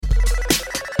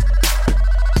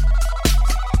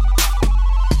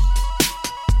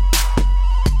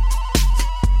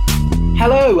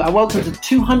Hello and welcome to the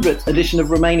 200th edition of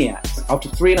Romaniacs. After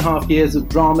 3.5 years of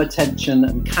drama, tension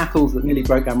and cackles that nearly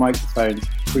broke our microphones,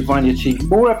 we finally achieved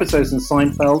more episodes than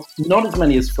Seinfeld, not as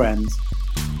many as Friends,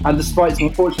 and despite some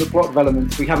unfortunate plot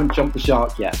developments, we haven't jumped the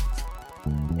shark yet.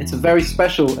 It's a very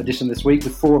special edition this week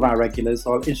with 4 of our regulars.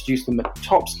 I'll introduce them at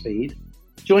top speed.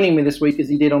 Joining me this week, as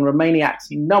he did on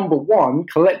Romaniacs #1,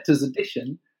 Collector's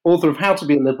Edition, author of How to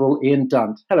Be a Liberal, Ian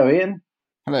Dunt. Hello, Ian.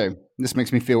 Hello. This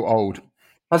makes me feel old.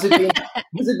 Has it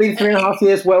been 3.5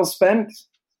 years well spent?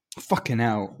 Fucking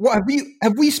hell! What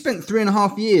have we spent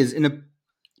 3.5 years in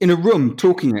a room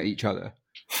talking at each other?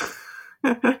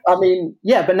 I mean,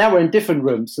 yeah, but now we're in different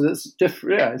rooms, so that's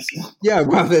different. Yeah,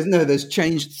 well, there's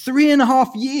changed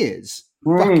 3.5 years.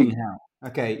 Fucking hell.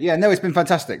 Okay, yeah, no, it's been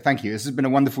fantastic. Thank you. This has been a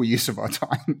wonderful use of our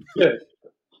time. Good.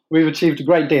 We've achieved a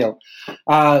great deal.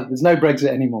 There's no Brexit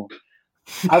anymore.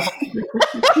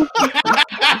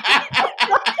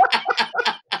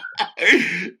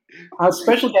 Our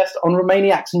special guest on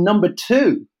Romaniacs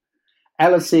 #2,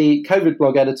 LSE COVID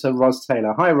blog editor Ros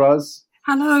Taylor. Hi, Ros.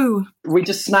 Hello. We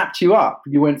just snapped you up.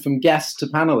 You went from guest to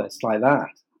panelist like that.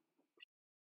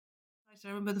 I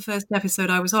remember the first episode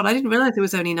I was on. I didn't realise it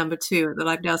was only #2 that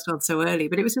I've now started so early,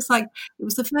 but it was just like, it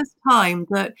was the first time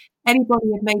that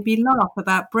anybody had made me laugh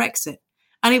about Brexit.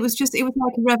 And it was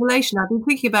like a revelation. I've been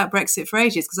thinking about Brexit for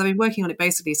ages because I've been working on it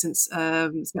basically since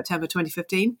September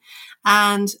 2015.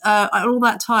 And all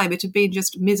that time, it had been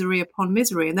just misery upon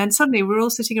misery. And then suddenly we're all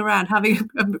sitting around having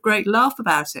a great laugh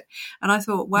about it. And I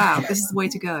thought, wow, this is the way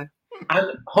to go.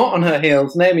 And hot on her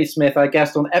heels, Naomi Smith, our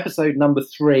guest on episode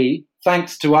 #3.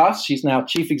 Thanks to us, she's now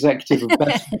chief executive of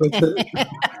Best Britain.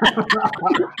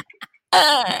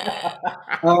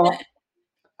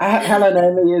 Hello,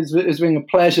 Naomi. It's been a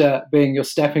pleasure being your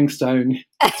stepping stone.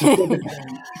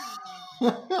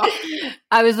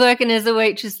 I was working as a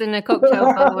waitress in a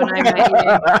cocktail bar when I met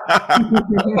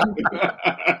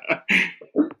you.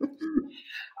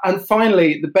 And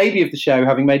finally, the baby of the show,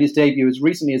 having made his debut as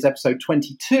recently as episode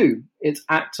 22, it's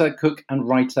actor, cook and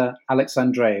writer Alex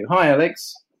Andreou. Hi,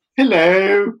 Alex.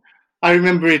 Hello. I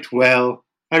remember it well.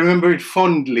 I remember it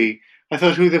fondly. I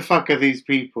thought, who the fuck are these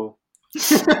people?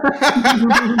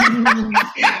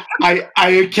 I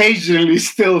occasionally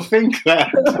still think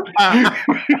that.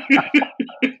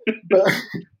 But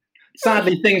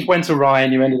sadly, things went awry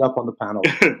and you ended up on the panel.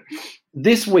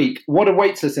 This week, what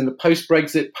awaits us in the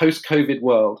post-Brexit, post-COVID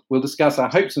world? We'll discuss our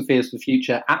hopes and fears for the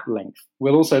future at length.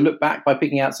 We'll also look back by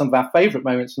picking out some of our favourite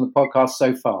moments from the podcast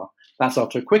so far. That's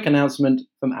after a quick announcement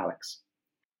from Alex.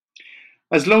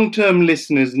 As long-term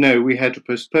listeners know, we had to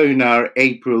postpone our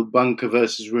April Bunker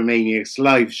vs. Romaniacs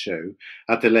live show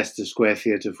at the Leicester Square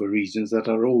Theatre for reasons that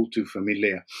are all too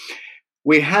familiar.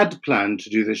 We had planned to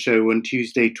do the show on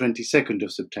Tuesday, 22nd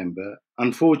of September.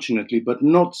 Unfortunately, but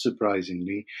not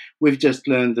surprisingly, we've just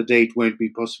learned the date won't be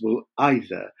possible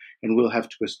either, and we'll have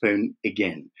to postpone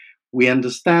again. We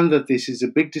understand that this is a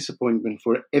big disappointment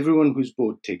for everyone who's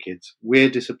bought tickets. We're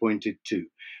disappointed too.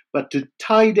 But to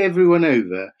tide everyone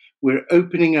over, we're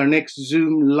opening our next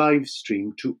Zoom live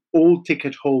stream to all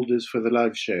ticket holders for the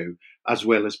live show, as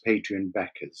well as Patreon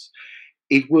backers.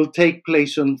 It will take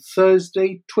place on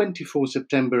Thursday, 24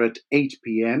 September at 8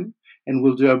 p.m, and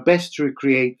we'll do our best to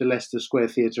recreate the Leicester Square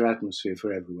Theatre atmosphere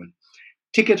for everyone.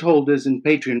 Ticket holders and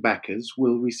Patreon backers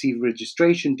will receive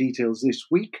registration details this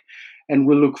week, and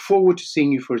we'll look forward to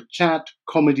seeing you for a chat,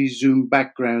 comedy, Zoom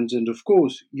backgrounds, and of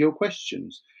course, your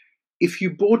questions. If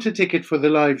you bought a ticket for the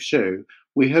live show,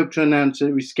 we hope to announce a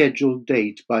rescheduled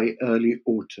date by early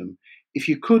autumn. If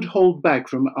you could hold back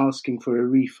from asking for a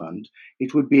refund,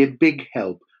 it would be a big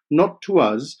help. Not to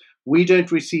us, we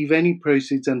don't receive any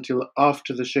proceeds until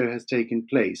after the show has taken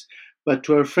place, but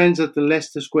to our friends at the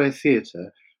Leicester Square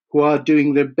Theatre, who are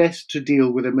doing their best to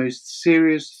deal with the most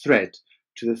serious threat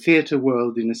to the theatre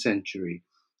world in a century.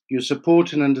 Your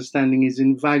support and understanding is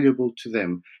invaluable to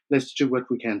them. Let's do what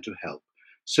we can to help.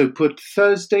 So put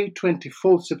Thursday,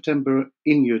 24th September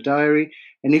in your diary,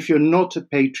 and if you're not a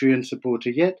Patreon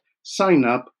supporter yet, sign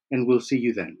up and we'll see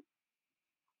you then.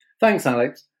 Thanks,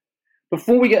 Alex.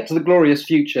 Before we get to the glorious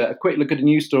future, a quick look at a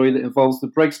news story that involves the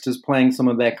Brexiters playing some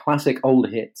of their classic old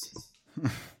hits.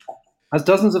 As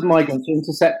dozens of migrants are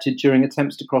intercepted during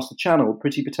attempts to cross the Channel,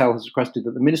 Priti Patel has requested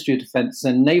that the Ministry of Defence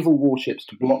send naval warships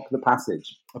to block the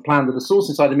passage, a plan that a source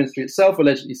inside the ministry itself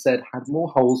allegedly said had more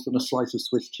holes than a slice of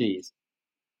Swiss cheese.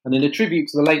 And in a tribute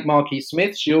to the late Marquis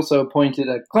Smith, she also appointed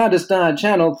a clandestine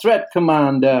channel threat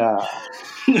commander.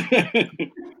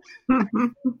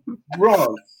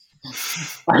 Ron.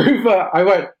 I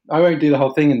won't do the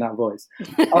whole thing in that voice.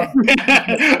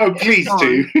 Oh, please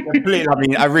do. I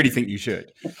mean, I really think you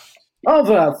should.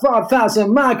 Over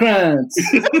 4,000 migrants!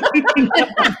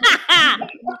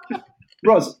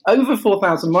 Ros, over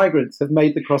 4,000 migrants have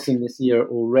made the crossing this year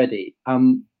already.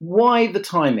 Why the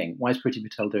timing? Why is Priti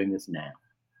Patel doing this now?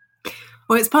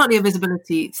 Well, it's partly a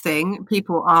visibility thing.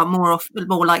 People are more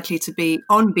likely to be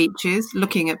on beaches,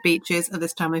 looking at beaches at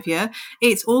this time of year.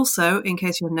 It's also, in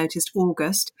case you have noticed,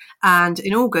 August. And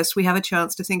in August, we have a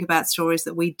chance to think about stories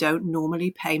that we don't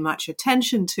normally pay much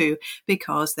attention to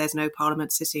because there's no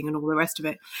Parliament sitting and all the rest of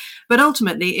it. But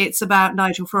ultimately, it's about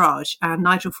Nigel Farage and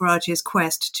Nigel Farage's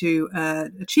quest to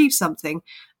achieve something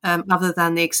other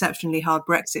than the exceptionally hard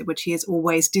Brexit, which he has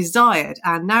always desired.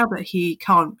 And now that he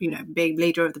can't, being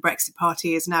leader of the Brexit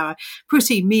Party is now a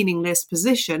pretty meaningless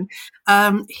position,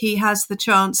 he has the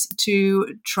chance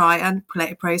to try and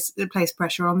place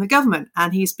pressure on the government.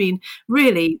 And he's been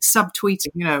really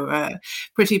subtweeting,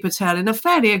 Priti Patel in a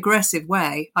fairly aggressive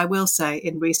way, I will say,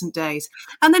 in recent days.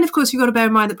 And then, of course, you've got to bear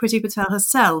in mind that Priti Patel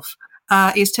herself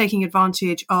is taking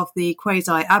advantage of the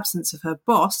quasi-absence of her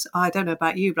boss. I don't know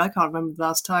about you, but I can't remember the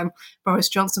last time Boris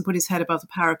Johnson put his head above the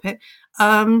parapet,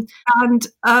 and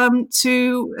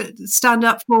to stand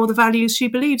up for the values she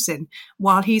believes in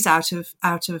while he's out of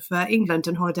England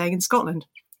and holidaying in Scotland.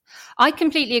 I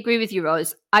completely agree with you,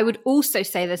 Ros. I would also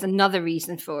say there's another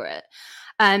reason for it.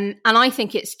 And I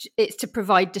think it's to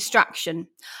provide distraction.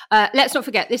 Let's not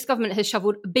forget, this government has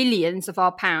shoveled billions of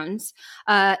our pounds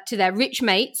to their rich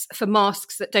mates for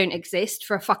masks that don't exist,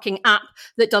 for a fucking app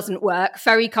that doesn't work,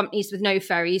 ferry companies with no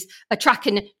ferries, a track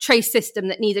and trace system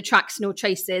that neither tracks nor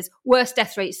traces, worst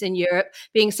death rates in Europe,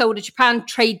 being sold a Japan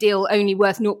trade deal only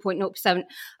worth 0.0%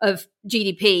 of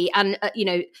GDP and,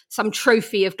 some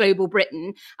trophy of global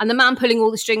Britain. And the man pulling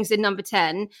all the strings in Number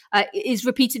 10 is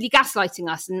repeatedly gaslighting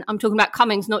us. And I'm talking about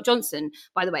Cummings, not Johnson,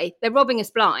 by the way. They're robbing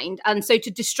us blind. And so to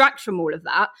distract from all of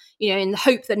that, in the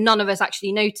hope that none of us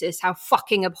actually notice how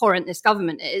fucking abhorrent this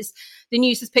government is, the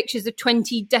news has pictures of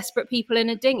 20 desperate people in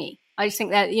a dinghy. I just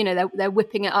think that, they're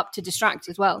whipping it up to distract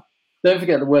as well. Don't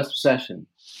forget the worst recession,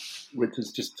 which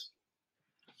is just...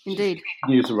 Indeed.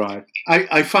 News arrived.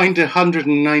 I find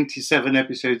 197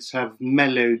 episodes have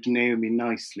mellowed Naomi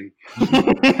nicely.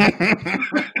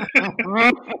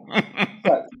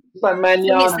 It's like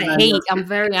Manana. It's the heat. I'm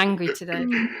very angry today.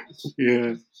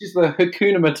 Yeah. She's the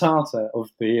Hakuna Matata of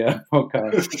the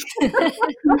podcast.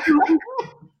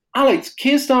 Alex,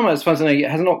 Keir Starmer, as far as I know,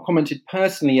 has not commented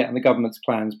personally yet on the government's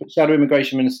plans, but Shadow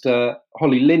Immigration Minister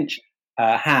Holly Lynch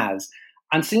has,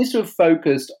 and seems to have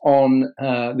focused on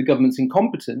the government's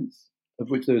incompetence, of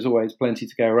which there's always plenty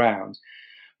to go around,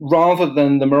 rather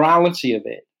than the morality of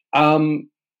it.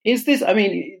 Is this? I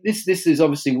mean, this is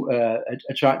obviously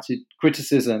attracted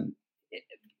criticism.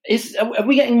 Are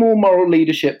we getting more moral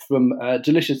leadership from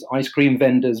delicious ice cream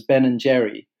vendors Ben and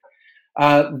Jerry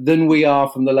than we are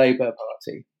from the Labour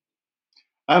Party?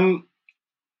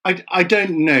 I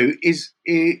don't know.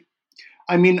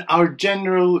 Our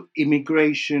general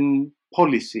immigration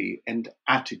policy and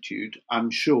attitude, I'm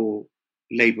sure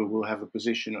Labour will have a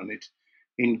position on it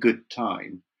in good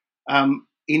time.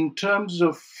 In terms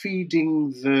of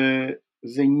feeding the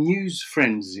news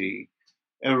frenzy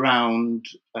around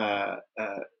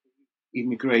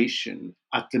immigration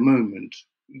at the moment,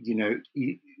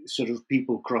 sort of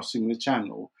people crossing the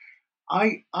channel,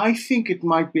 I think it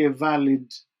might be a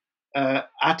valid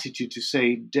attitude to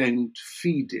say don't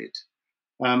feed it.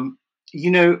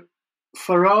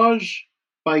 Farage,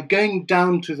 by going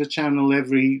down to the channel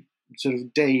every sort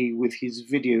of day with his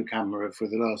video camera for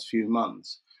the last few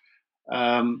months,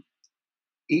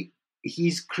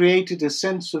 he's created a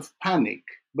sense of panic,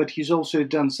 but he's also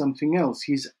done something else.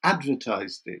 He's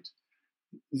advertised it.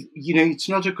 It's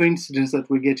not a coincidence that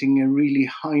we're getting a really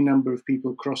high number of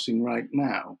people crossing right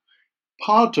now.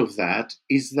 Part of that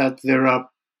is that there are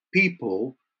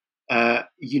people, at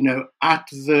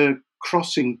the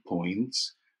crossing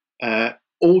points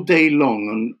all day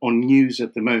long on news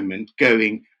at the moment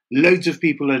going, loads of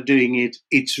people are doing it,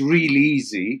 it's really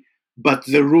easy, but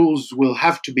the rules will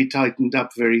have to be tightened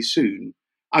up very soon.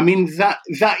 I mean, that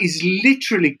is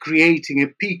literally creating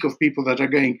a peak of people that are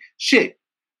going, shit,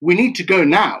 we need to go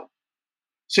now.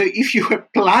 So if you were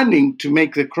planning to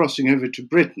make the crossing over to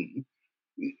Britain,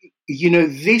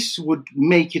 this would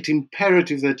make it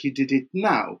imperative that you did it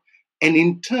now. And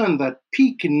in turn, that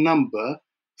peak in number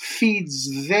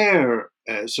feeds their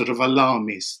sort of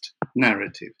alarmist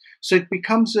narrative. So it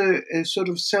becomes a sort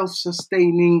of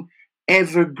self-sustaining,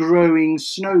 ever-growing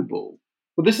snowball.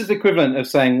 Well, this is the equivalent of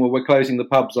saying, well, we're closing the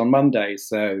pubs on Monday,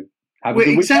 so have a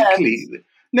good exactly. weekend.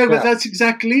 No, but that's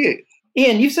exactly it.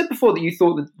 Ian, you've said before that you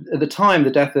thought that at the time the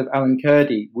death of Alan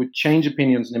Kurdi would change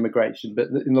opinions on immigration, but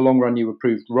in the long run you were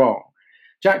proved wrong.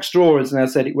 Jack Straw has now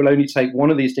said it will only take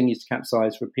one of these dinghies to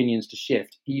capsize for opinions to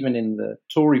shift, even in the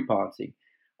Tory party.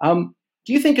 Do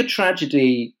you think a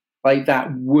tragedy like that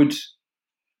would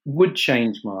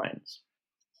change minds?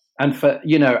 And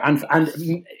and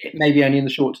maybe only in the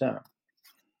short term.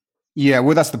 Yeah,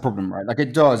 well, that's the problem, right? Like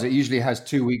it does. It usually has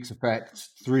 2 weeks effect,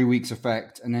 3 weeks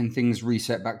effect, and then things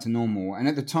reset back to normal. And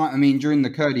at the time, I mean, during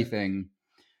the Kurdi thing,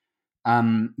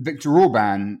 Viktor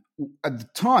Orban at the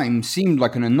time seemed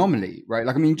like an anomaly, right?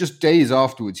 Like, I mean, just days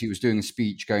afterwards, he was doing a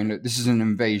speech going, look, this is an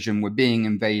invasion. We're being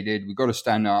invaded. We've got to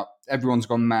stand up. Everyone's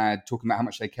gone mad, talking about how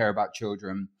much they care about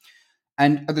children.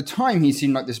 And at the time, he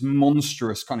seemed like this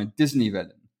monstrous kind of Disney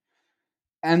villain.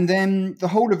 And then the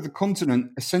whole of the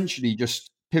continent essentially just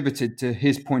pivoted to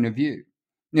his point of view,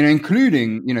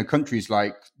 including, countries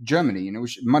like Germany,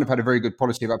 which might have had a very good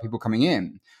policy about people coming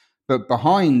in. But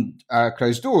behind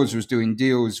closed doors was doing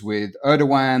deals with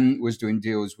Erdogan, was doing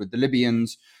deals with the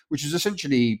Libyans, which was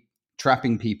essentially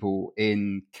trapping people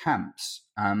in camps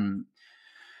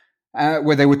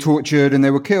where they were tortured and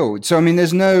they were killed. So, I mean,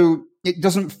 it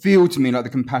doesn't feel to me like the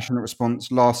compassionate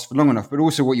response lasts for long enough. But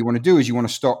also what you want to do is you want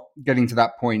to stop getting to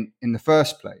that point in the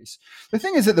first place. The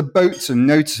thing is that the boats are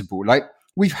noticeable. Like,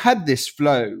 we've had this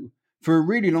flow for a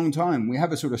really long time. We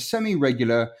have a sort of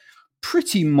semi-regular,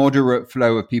 pretty moderate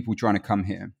flow of people trying to come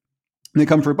here. And they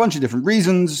come for a bunch of different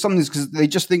reasons. Some is because they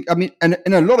just think, I mean, and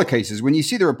in a lot of cases, when you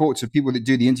see the reports of people that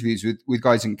do the interviews with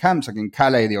guys in camps, like in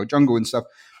Calais, the old jungle and stuff,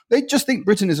 they just think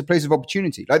Britain is a place of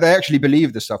opportunity. Like, they actually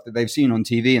believe the stuff that they've seen on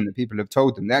TV and that people have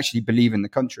told them. They actually believe in the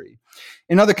country.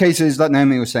 In other cases, like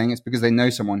Naomi was saying, it's because they know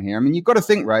someone here. I mean, you've got to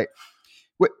think, right,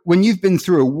 when you've been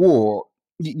through a war,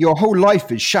 your whole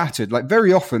life is shattered. Like,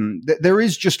 very often there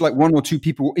is just like one or two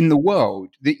people in the world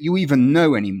that you even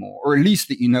know anymore, or at least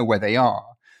that you know where they are.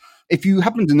 If you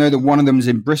happen to know that one of them is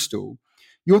in Bristol,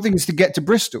 your thing is to get to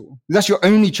Bristol. That's your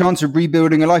only chance of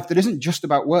rebuilding a life that isn't just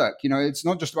about work. It's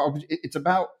not just about, it's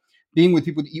about being with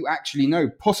people that you actually know,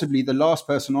 possibly the last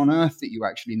person on earth that you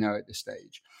actually know at this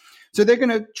stage. So they're going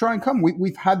to try and come.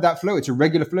 We've had that flow. It's a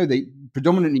regular flow. They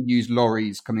predominantly use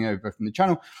lorries coming over from the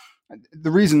Channel.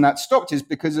 The reason that stopped is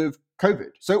because of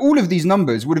COVID. So all of these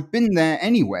numbers would have been there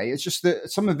anyway. It's just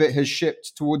that some of it has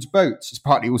shipped towards boats. It's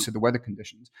partly also the weather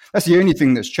conditions. That's the only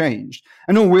thing that's changed.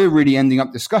 And all we're really ending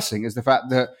up discussing is the fact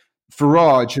that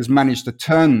Farage has managed to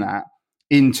turn that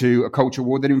into a culture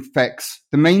war that infects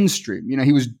the mainstream.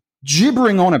 He was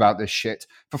gibbering on about this shit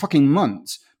for fucking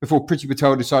months before Priti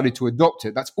Patel decided to adopt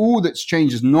it. That's all that's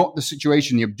changed, is not the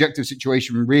situation, the objective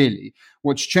situation, really.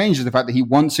 What's changed is the fact that he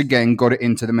once again got it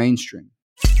into the mainstream.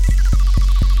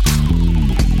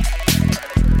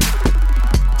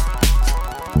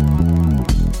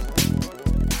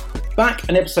 Back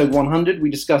in episode 100, we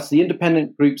discussed the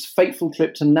independent group's fateful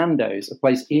trip to Nando's, a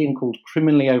place Ian called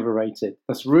criminally overrated,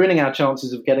 thus ruining our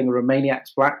chances of getting a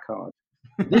Romaniac's black card.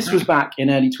 This was back in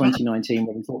early 2019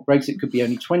 when we thought Brexit could be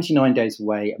only 29 days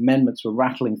away. Amendments were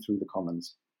rattling through the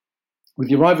Commons. With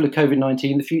the arrival of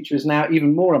COVID-19, the future is now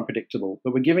even more unpredictable,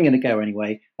 but we're giving it a go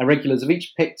anyway. Our regulars have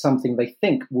each picked something they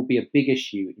think will be a big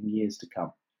issue in years to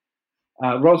come.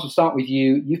 Ros, we'll start with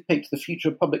you. You've picked the future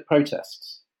of public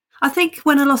protests. I think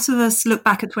when a lot of us look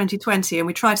back at 2020 and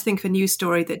we try to think of a news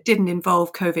story that didn't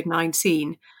involve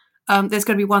COVID-19, there's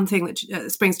going to be one thing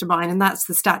that springs to mind, and that's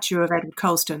the statue of Edward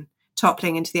Colston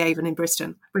toppling into the Avon in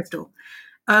Bristol.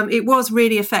 It was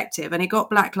really effective, and it got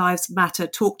Black Lives Matter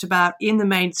talked about in the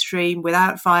mainstream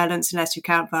without violence, unless you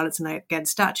count violence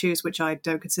against statues, which I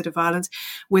don't consider violence,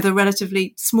 with a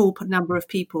relatively small number of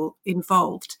people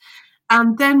involved.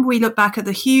 And then we look back at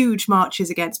the huge marches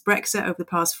against Brexit over the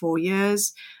past 4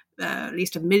 years, at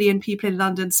least 1 million people in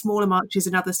London, smaller marches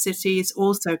in other cities,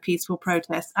 also peaceful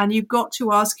protests. And you've got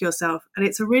to ask yourself, and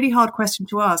it's a really hard question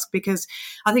to ask because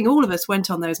I think all of us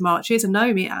went on those marches and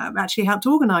Naomi actually helped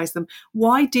organise them.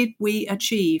 Why did we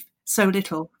achieve so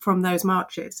little from those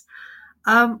marches?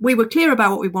 We were clear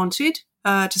about what we wanted,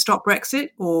 to stop Brexit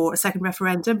or a second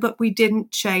referendum, but we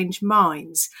didn't change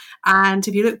minds. And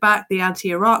if you look back, the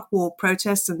anti-Iraq war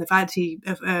protests and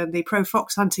the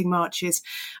pro-fox hunting marches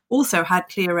also had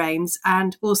clear aims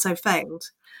and also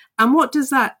failed. And what does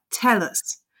that tell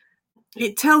us?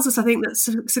 It tells us, I think, that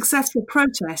successful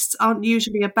protests aren't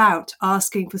usually about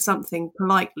asking for something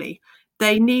politely.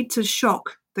 They need to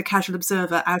shock the casual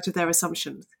observer out of their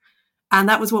assumptions. And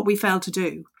that was what we failed to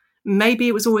do. Maybe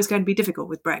it was always going to be difficult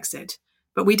with Brexit,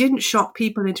 but we didn't shock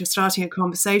people into starting a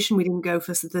conversation. We didn't go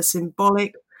for the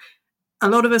symbolic. A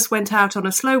lot of us went out on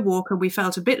a slow walk and we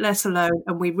felt a bit less alone,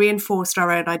 and we reinforced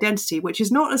our own identity, which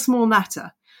is not a small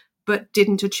matter, but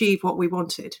didn't achieve what we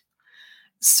wanted.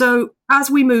 So as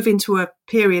we move into a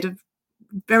period of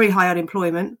very high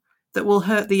unemployment, that will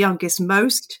hurt the youngest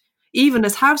most, even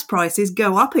as house prices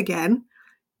go up again.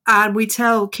 And we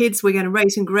tell kids we're going to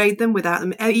rate and grade them without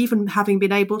them even having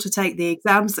been able to take the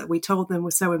exams that we told them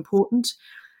were so important.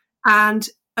 And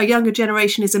a younger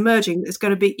generation is emerging that's going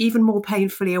to be even more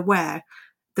painfully aware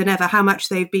than ever how much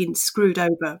they've been screwed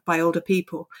over by older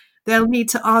people. They'll need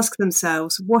to ask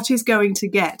themselves what is going to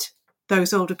get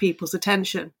those older people's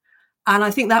attention. And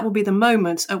I think that will be the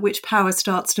moment at which power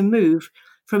starts to move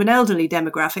from an elderly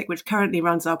demographic, which currently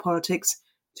runs our politics,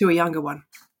 to a younger one.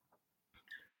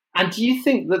 And do you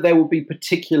think that there will be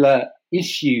particular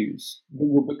issues that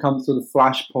will become sort of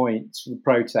flashpoints for the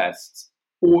protests?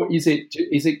 Or is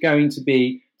it going to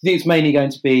be, do you think it's mainly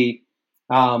going to be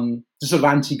the sort of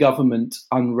anti-government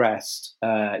unrest,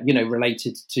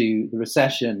 related to the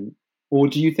recession? Or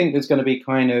do you think there's going to be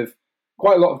kind of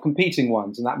quite a lot of competing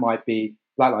ones, and that might be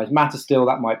Black Lives Matter still,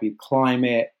 that might be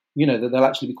climate, that there'll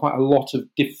actually be quite a lot of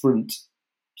different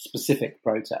specific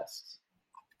protests?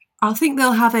 I think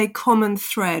they'll have a common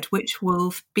thread, which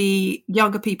will be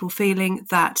younger people feeling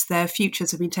that their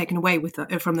futures have been taken away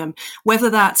from them,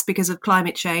 whether that's because of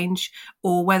climate change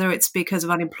or whether it's because of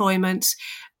unemployment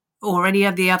or any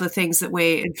of the other things that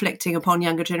we're inflicting upon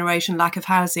younger generation, lack of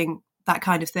housing, that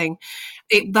kind of thing.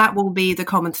 That will be the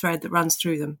common thread that runs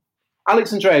through them.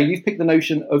 Alex Andrea, you've picked the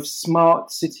notion of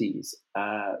smart cities.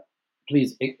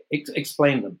 Please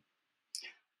explain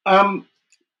them.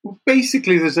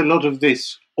 Basically, there's a lot of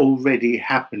this already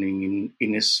happening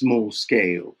in a small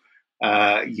scale.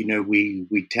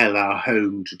 We tell our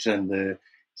home to turn the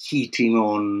heating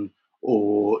on,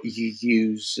 or you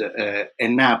use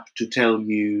an app to tell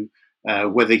you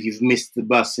whether you've missed the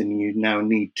bus and you now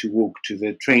need to walk to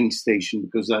the train station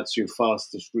because that's your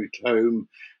fastest route home.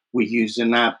 We use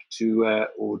an app to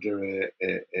order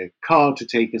a car to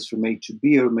take us from A to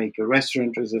B or make a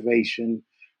restaurant reservation.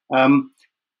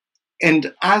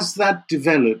 And as that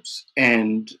develops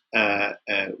and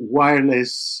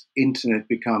wireless internet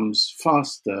becomes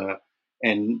faster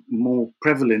and more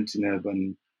prevalent in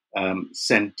urban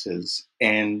centers,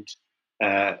 and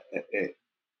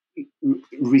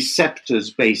receptors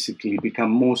basically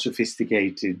become more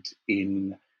sophisticated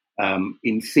in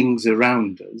things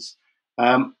around us,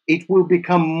 it will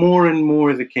become more and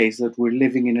more the case that we're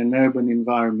living in an urban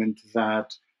environment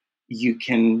that you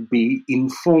can be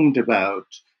informed about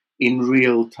in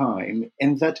real time,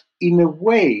 and that in a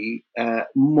way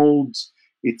molds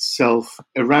itself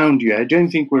around you. I don't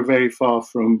think we're very far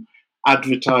from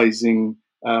advertising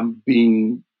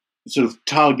being sort of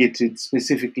targeted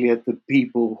specifically at the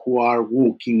people who are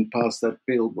walking past that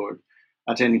billboard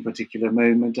at any particular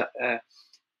moment.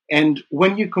 And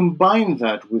when you combine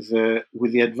that with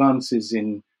the advances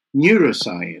in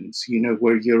neuroscience,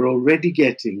 where you're already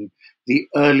getting the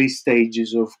early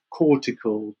stages of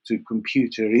cortical to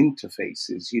computer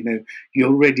interfaces, you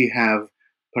already have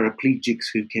paraplegics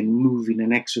who can move in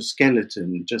an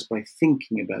exoskeleton just by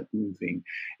thinking about moving.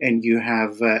 And you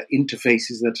have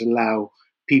interfaces that allow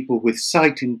people with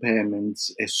sight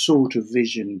impairments a sort of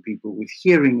vision, people with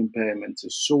hearing impairments a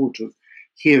sort of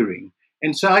hearing.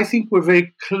 And so I think we're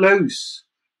very close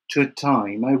to a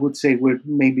time. I would say we're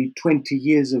maybe 20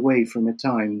 years away from a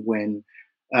time when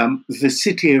the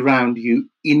city around you,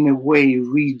 in a way,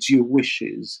 reads your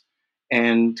wishes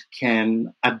and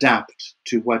can adapt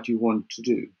to what you want to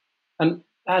do. And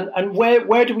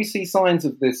where do we see signs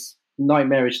of this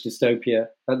nightmarish dystopia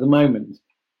at the moment?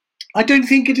 I don't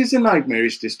think it is a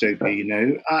nightmarish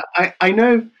dystopia. I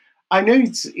know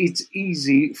it's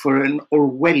easy for an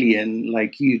Orwellian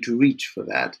like you to reach for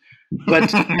that,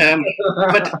 but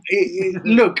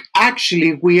look,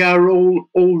 actually, we are all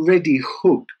already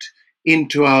hooked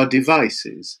into our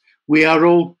devices. We are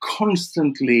all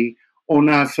constantly on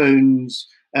our phones,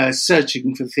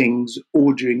 searching for things,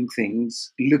 ordering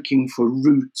things, looking for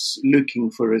routes,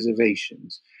 looking for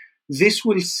reservations. This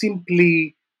will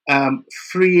simply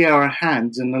free our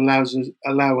hands and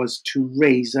allow us to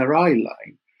raise our eye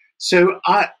line. So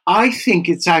I think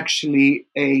it's actually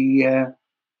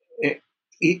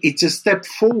it's a step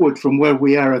forward from where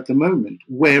we are at the moment,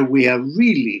 where we are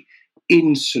really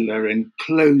insular and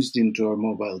closed into our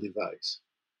mobile device.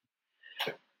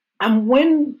 And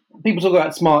when people talk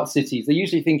about smart cities, they're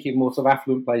usually thinking of more sort of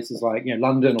affluent places like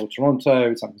London or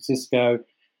Toronto, San Francisco.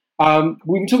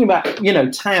 We've been talking about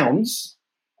towns,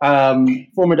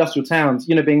 former industrial towns,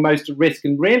 being most at risk,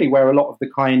 and really where a lot of the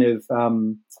kind of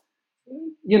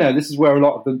this is where a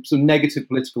lot of the sort of negative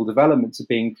political developments are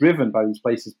being driven by these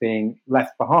places being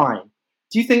left behind.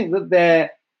 Do you think that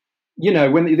they're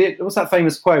what's that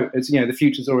famous quote? It's, the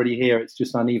future's already here, it's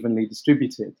just unevenly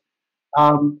distributed.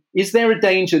 Is there a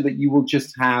danger that you will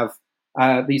just have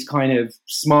these kind of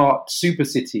smart super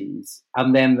cities,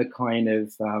 and then the kind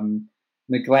of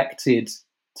neglected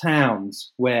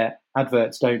towns where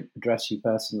adverts don't address you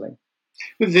personally.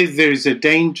 There's a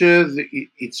danger.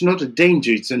 It's not a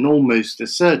danger, it's an almost a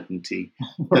certainty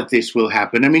that this will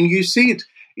happen. I mean, you see it,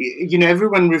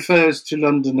 everyone refers to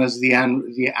London as the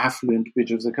affluent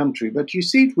bit of the country, but you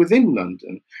see it within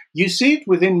London. You see it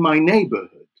within my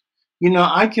neighborhood.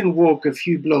 I can walk a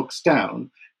few blocks down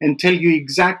and tell you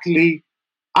exactly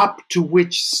up to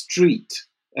which street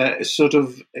sort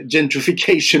of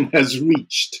gentrification has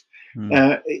reached.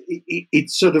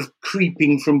 It's sort of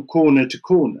creeping from corner to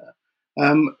corner.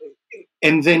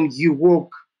 And then you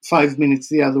walk 5 minutes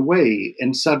the other way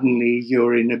and suddenly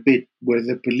you're in a bit where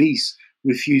the police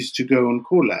refuse to go on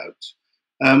call out.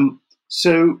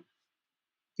 So,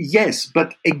 yes,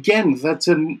 but again, that's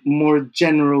a more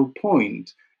general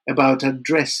point about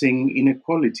addressing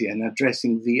inequality and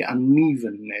addressing the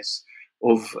unevenness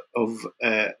of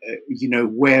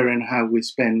where and how we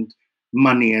spend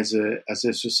money as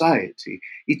a society.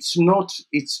 It's not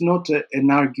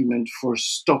an argument for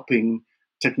stopping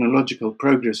technological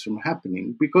progress from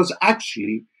happening, because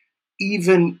actually,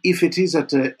 even if it is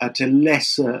to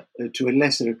a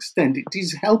lesser extent, it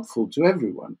is helpful to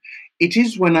everyone. It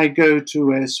is when I go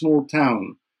to a small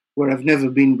town where I've never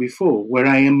been before, where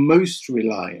I am most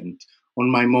reliant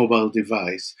on my mobile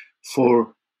device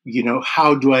for,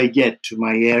 how do I get to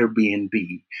my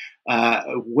Airbnb?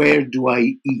 Where do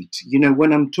I eat?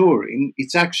 When I'm touring,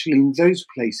 it's actually in those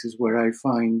places where I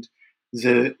find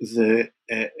the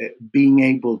being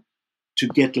able to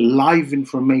get live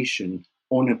information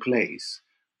on a place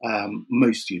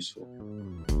most useful.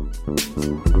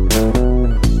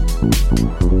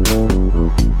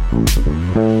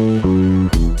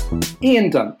 Ian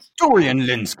Dunt. Dorian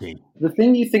Lynskey. The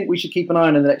thing you think we should keep an eye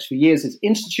on in the next few years is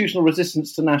institutional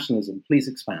resistance to nationalism. Please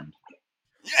expand.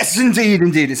 Yes,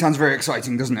 indeed. It sounds very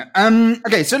exciting, doesn't it?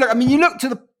 Okay, so look, you look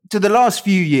to the last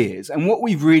few years, and what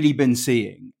we've really been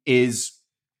seeing is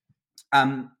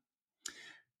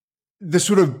the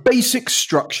sort of basic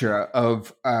structure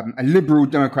of a liberal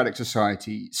democratic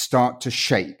society start to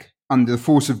shake under the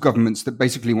force of governments that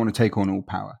basically want to take on all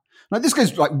power. Now, this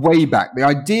goes way back. The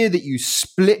idea that you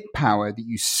split power, that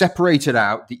you separate it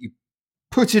out, that you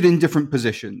put it in different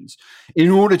positions in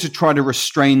order to try to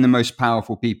restrain the most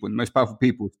powerful people. And the most powerful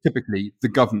people is typically the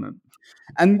government.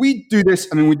 And we do this,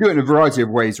 we do it in a variety of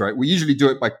ways, right? We usually do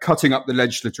it by cutting up the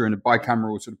legislature in a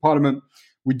bicameral sort of parliament.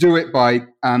 We do it by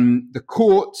the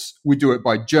courts. We do it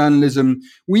by journalism.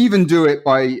 We even do it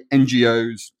by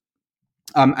NGOs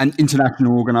and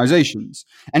international organizations.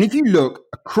 And if you look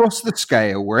across the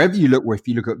scale, wherever you look, if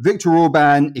you look at Viktor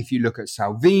Orban, if you look at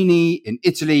Salvini in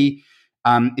Italy,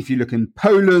 if you look in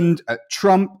Poland, at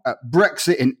Trump, at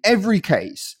Brexit, in every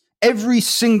case, every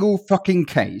single fucking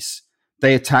case,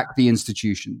 they attack the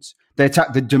institutions. They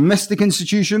attack the domestic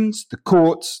institutions, the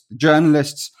courts, the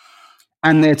journalists,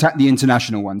 and they attack the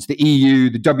international ones, the EU,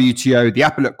 the WTO. The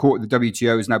appellate court of the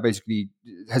WTO is now basically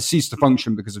has ceased to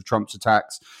function because of Trump's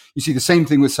attacks. You see the same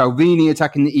thing with Salvini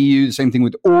attacking the EU, the same thing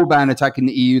with Orban attacking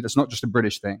the EU. That's not just a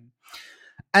British thing.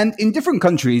 And in different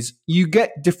countries, you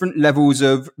get different levels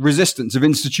of resistance, of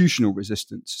institutional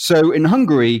resistance. So in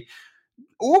Hungary,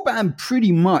 Orban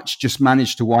pretty much just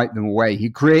managed to wipe them away.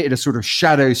 He created a sort of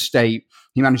shadow state.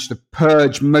 He managed to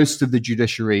purge most of the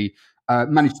judiciary,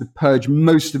 managed to purge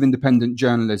most of independent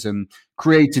journalism,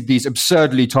 created these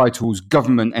absurdly titled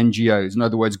government NGOs, in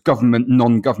other words, government,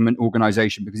 non-government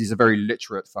organization, because he's a very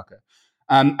literate fucker,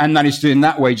 and managed to, in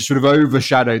that way, just sort of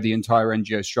overshadow the entire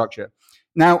NGO structure.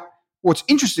 Now, what's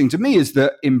interesting to me is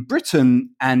that in Britain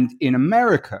and in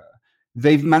America,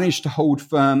 they've managed to hold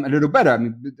firm a little better.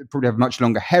 They probably have a much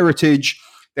longer heritage.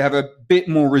 They have a bit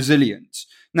more resilience.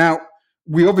 Now,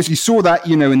 we obviously saw that,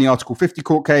 in the Article 50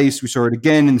 court case. We saw it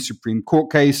again in the Supreme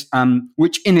Court case,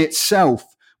 which in itself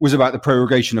was about the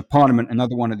prorogation of Parliament,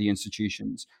 another one of the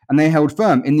institutions. And they held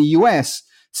firm. In the US,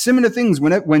 similar things.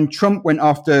 When Trump went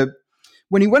after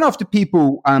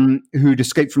people who'd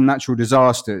escaped from natural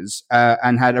disasters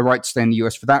and had a right to stay in the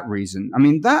US for that reason,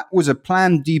 that was a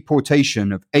planned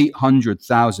deportation of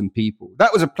 800,000 people.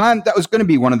 That was a plan that was going to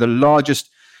be one of the largest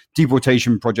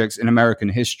deportation projects in American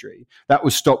history. That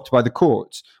was stopped by the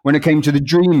courts. When it came to the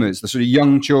Dreamers, the sort of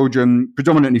young children,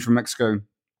 predominantly from Mexico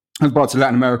and parts of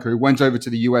Latin America, who went over to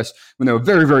the US when they were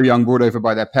very, very young, brought over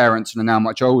by their parents and are now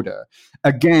much older.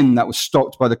 Again, that was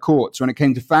stopped by the courts. When it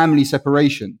came to family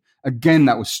separation, again,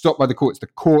 that was stopped by the courts. The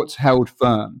courts held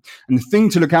firm. And the thing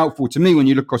to look out for, to me, when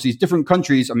you look across these different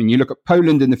countries, you look at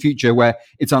Poland in the future, where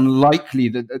it's unlikely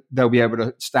that they'll be able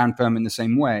to stand firm in the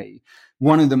same way.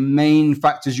 One of the main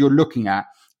factors you're looking at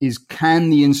is, can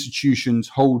the institutions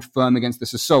hold firm against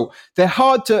this assault? It's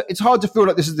hard to feel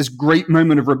like this is this great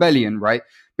moment of rebellion, right?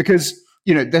 Because,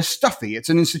 they're stuffy. It's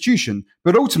an institution,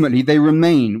 but ultimately they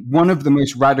remain one of the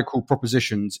most radical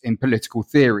propositions in political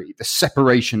theory, the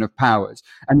separation of powers,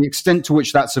 and the extent to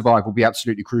which that survive will be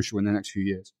absolutely crucial in the next few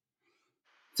years.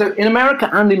 So in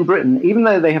America and in Britain, even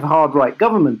though they have hard right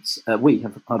governments, we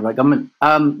have a hard right government,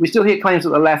 we still hear claims that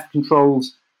the left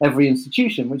controls every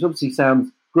institution, which obviously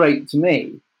sounds great to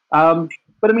me. But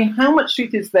I mean, how much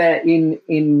truth is there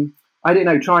in I don't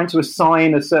know, trying to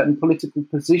assign a certain political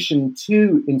position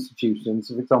to institutions?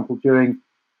 For example, during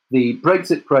the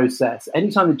Brexit process,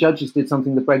 anytime the judges did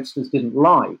something the Brexiters didn't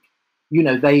like,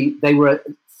 they were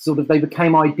they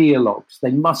became ideologues. They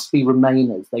must be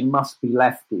Remainers. They must be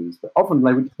lefties. But often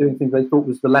they were just doing things they thought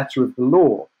was the letter of the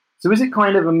law. So is it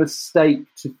kind of a mistake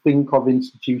to think of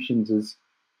institutions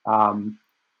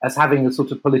as having a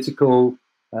sort of political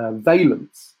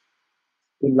valence?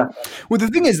 Well, the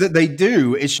thing is that they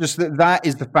do. It's just that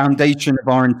is the foundation of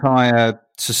our entire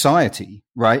society,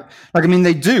 right? Like, I mean,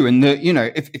 they do. And,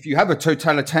 if you have a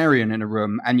totalitarian in a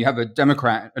room and you have a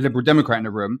liberal Democrat in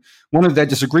a room, one of their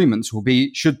disagreements will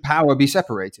be, should power be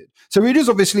separated? So it is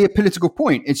obviously a political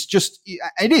point.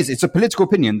 It's a political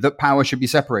opinion that power should be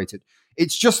separated.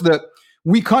 It's just that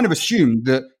we kind of assumed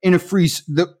that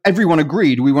that everyone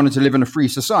agreed we wanted to live in a free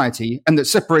society and that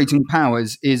separating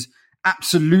powers is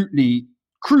absolutely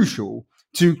crucial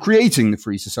to creating the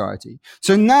free society.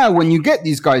 So now when you get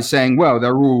these guys saying, well,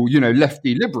 they're all,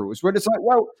 lefty liberals, where it's like,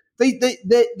 well,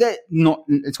 they're not,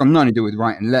 it's got nothing to do with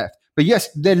right and left. But yes,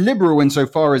 they're liberal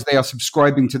insofar as they are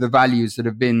subscribing to the values that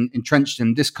have been entrenched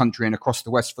in this country and across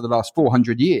the West for the last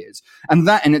 400 years. And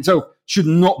that in itself should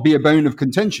not be a bone of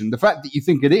contention. The fact that you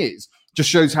think it is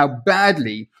just shows how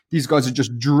badly these guys are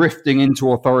just drifting into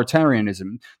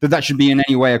authoritarianism, that should be in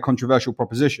any way a controversial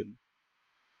proposition.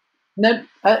 Now,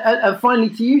 finally,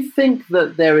 do you think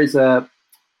that there is a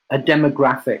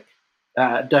demographic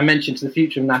dimension to the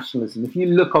future of nationalism? If you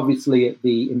look, obviously,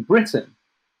 in Britain,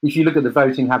 if you look at the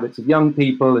voting habits of young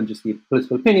people and just the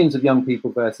political opinions of young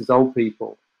people versus old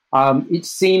people, it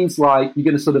seems like you're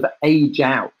going to sort of age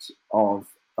out of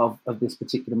this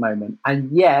particular moment.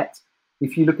 And yet,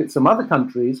 if you look at some other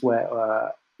countries where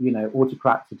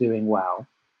autocrats are doing well,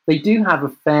 they do have a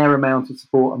fair amount of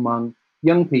support among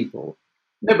young people.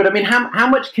 No, but I mean, how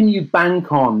much can you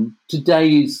bank on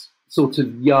today's sort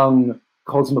of young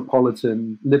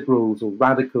cosmopolitan liberals or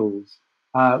radicals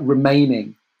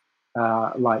remaining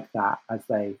like that as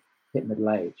they hit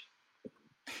middle age?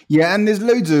 Yeah, and there's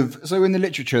so in the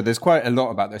literature, there's quite a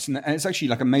lot about this, and it's actually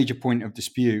like a major point of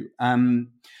dispute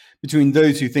between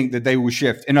those who think that they will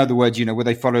shift. In other words, where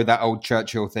they follow that old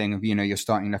Churchill thing of, you're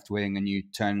starting left wing and you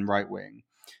turn right wing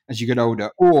as you get older,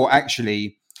 or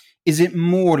actually, is it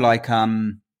more like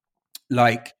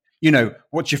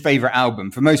what's your favorite album?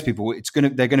 For most people,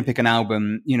 they're going to pick an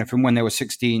album, from when they were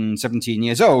 16, 17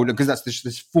 years old, because that's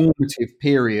this formative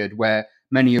period where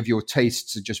many of your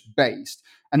tastes are just based.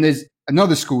 And there's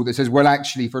another school that says, well,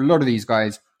 actually, for a lot of these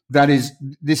guys,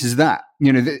 this is that.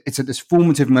 It's at this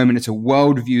formative moment. It's a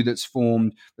worldview that's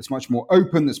formed, that's much more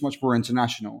open, that's much more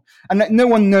international. And no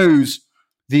one knows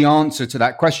the answer to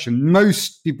that question.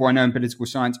 Most people I know in political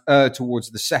science err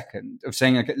towards the second, of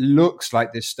saying, like, it looks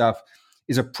like this stuff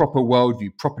is a proper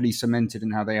worldview, properly cemented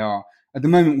in how they are. At the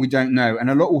moment, we don't know. And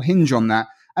a lot will hinge on that.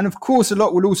 And of course, a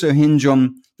lot will also hinge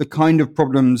on the kind of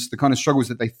problems, the kind of struggles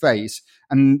that they face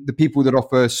and the people that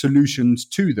offer solutions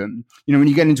to them. When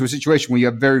you get into a situation where you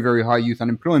have very, very high youth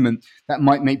unemployment, that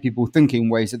might make people think in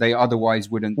ways that they otherwise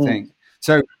wouldn't think.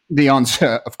 So the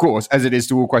answer, of course, as it is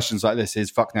to all questions like this,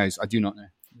 is fuck knows. I do not know.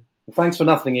 Well, thanks for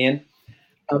nothing, Ian.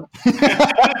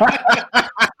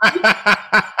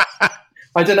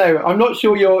 I don't know. I'm not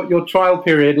sure your trial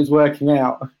period is working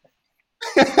out.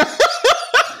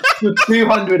 The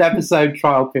 200 episode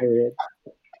trial period.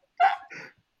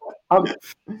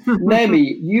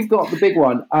 Nemi, you've got the big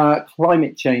one,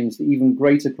 climate change, the even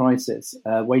greater crisis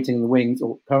waiting in the wings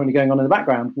or currently going on in the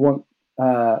background.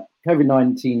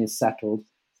 COVID-19 is settled.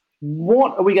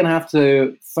 What are we going to have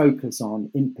to focus on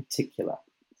in particular?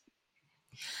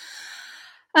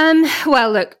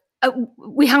 Well, look,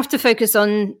 we have to focus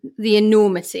on the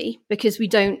enormity because we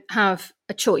don't have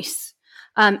a choice.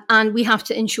 And we have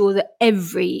to ensure that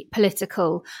every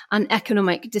political and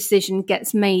economic decision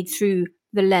gets made through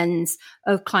the lens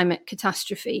of climate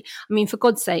catastrophe. I mean, for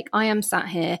God's sake, I am sat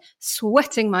here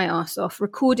sweating my arse off,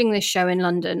 recording this show in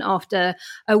London after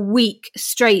a week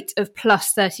straight of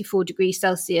plus 34 degrees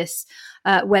Celsius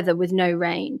weather with no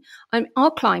rain.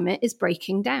 Our climate is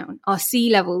breaking down. Our sea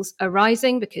levels are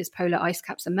rising because polar ice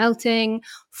caps are melting.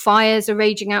 Fires are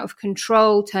raging out of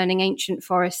control, turning ancient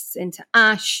forests into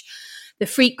ash. The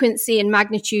frequency and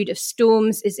magnitude of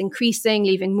storms is increasing,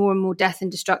 leaving more and more death and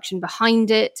destruction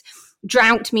behind it.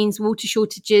 Drought means water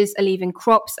shortages are leaving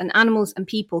crops and animals and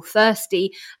people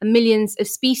thirsty, and millions of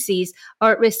species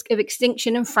are at risk of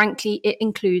extinction, and frankly, it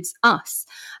includes us.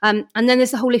 And then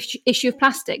there's the whole issue of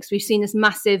plastics. We've seen this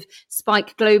massive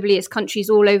spike globally as countries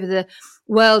all over the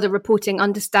world are reporting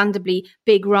understandably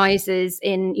big rises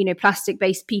in,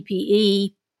 plastic-based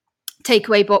PPE,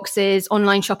 takeaway boxes,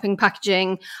 online shopping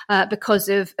packaging because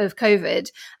of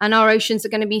COVID. And our oceans are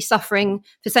going to be suffering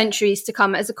for centuries to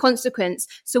come as a consequence.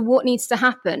 So what needs to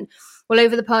happen? Well,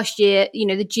 over the past year,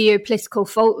 the geopolitical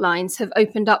fault lines have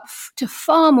opened up to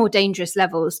far more dangerous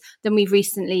levels than we've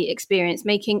recently experienced,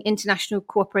 making international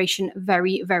cooperation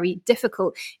very, very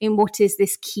difficult in what is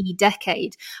this key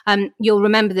decade. You'll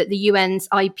remember that the UN's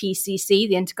IPCC,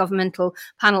 the Intergovernmental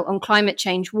Panel on Climate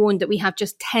Change, warned that we have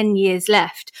just 10 years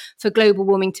left for global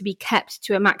warming to be kept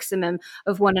to a maximum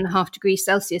of 1.5 degrees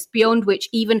Celsius, beyond which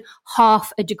even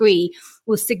half a degree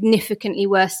will significantly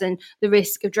worsen the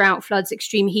risk of drought, floods,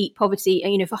 extreme heat, poverty,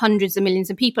 for hundreds of millions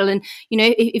of people. And,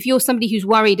 if you're somebody who's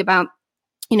worried about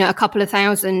a couple of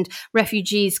thousand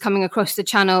refugees coming across the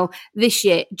Channel this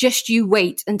year, just you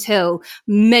wait until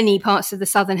many parts of the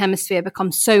Southern Hemisphere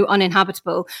become so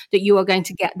uninhabitable that you are going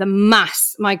to get the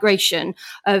mass migration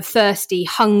of thirsty,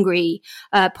 hungry,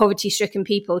 poverty-stricken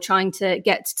people trying to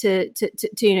get to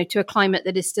a climate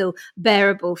that is still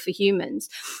bearable for humans.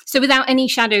 So without any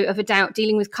shadow of a doubt,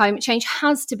 dealing with climate change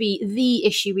has to be the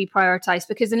issue we prioritize,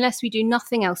 because unless we do,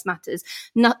 nothing else matters.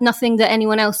 Nothing that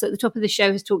anyone else at the top of the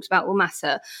show has talked about will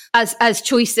matter. As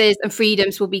choices and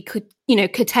freedoms will be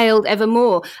curtailed ever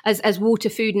more, as water,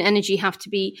 food and energy have to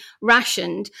be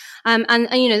rationed. And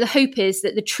the hope is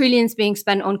that the trillions being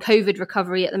spent on COVID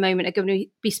recovery at the moment are going to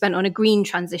be spent on a green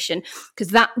transition, because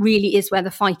that really is where the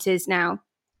fight is now.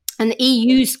 And the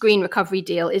EU's green recovery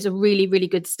deal is a really, really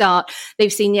good start.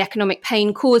 They've seen the economic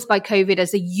pain caused by COVID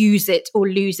as a use it or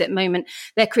lose it moment.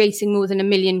 They're creating more than 1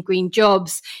 million green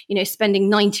jobs, spending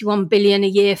 91 billion a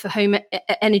year for home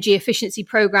energy efficiency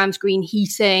programs, green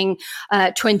heating,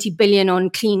 20 billion on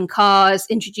clean cars,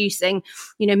 introducing,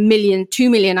 2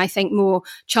 million, I think, more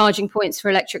charging points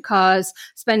for electric cars,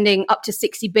 spending up to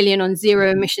 60 billion on zero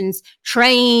emissions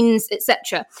trains,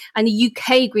 etc. And the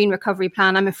UK green recovery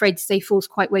plan, I'm afraid to say, falls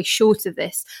quite way short of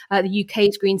this. The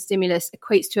UK's green stimulus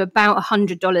equates to about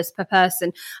 $100 per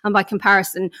person, and by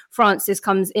comparison, France's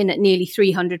comes in at nearly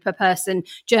 $300 per person,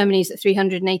 Germany's at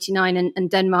 $389, and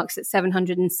Denmark's at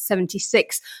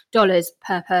 $776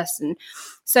 per person.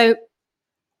 So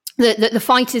the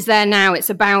fight is there now. It's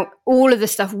about all of the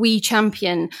stuff we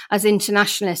champion as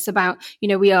internationalists about,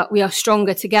 we are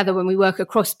stronger together when we work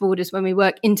across borders, when we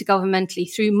work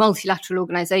intergovernmentally through multilateral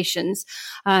organizations.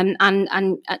 And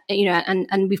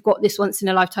we've got this once in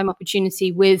a lifetime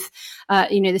opportunity with,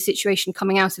 the situation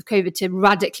coming out of COVID to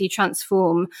radically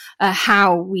transform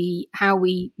how we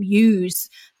use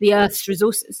the Earth's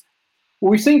resources. Well,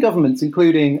 we've seen governments,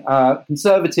 including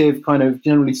conservative, kind of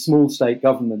generally small state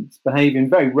governments, behave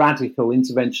in very radical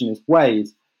interventionist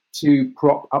ways to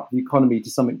prop up the economy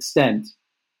to some extent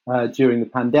during the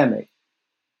pandemic.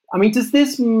 I mean, does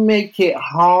this make it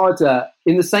harder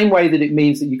in the same way that it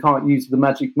means that you can't use the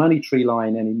magic money tree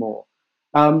line anymore?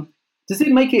 Does it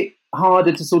make it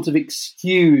harder to sort of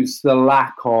excuse the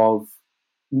lack of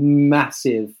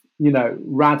massive,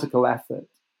 radical effort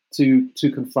to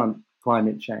confront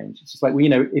climate change? It's just like,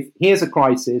 if here's a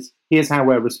crisis, here's how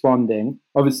we're responding.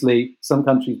 Obviously, some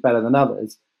countries better than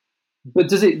others. But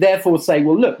does it therefore say,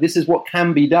 well, look, this is what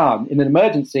can be done in an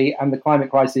emergency, and the climate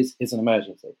crisis is an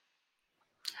emergency?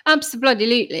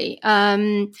 Absolutely.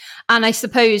 And I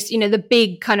suppose, the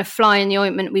big kind of fly in the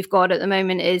ointment we've got at the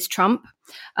moment is Trump.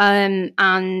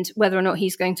 And whether or not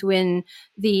he's going to win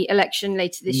the election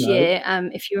later this year,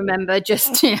 if you remember,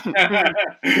 just the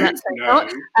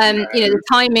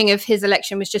timing of his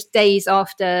election was just days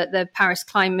after the Paris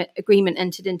Climate Agreement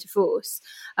entered into force,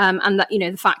 and that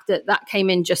the fact that came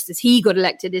in just as he got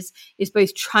elected is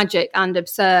both tragic and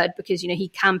absurd, because he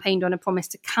campaigned on a promise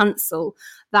to cancel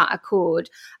that accord,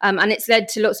 and it's led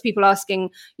to lots of people asking,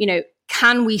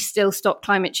 can we still stop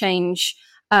climate change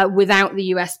without the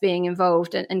US being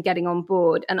involved and getting on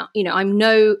board. And, I'm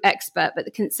no expert, but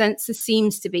the consensus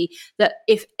seems to be that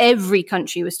if every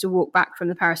country was to walk back from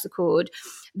the Paris Accord,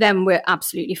 then we're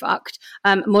absolutely fucked.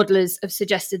 Modelers have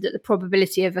suggested that the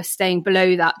probability of us staying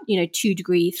below that,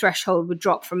 2-degree threshold would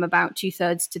drop from about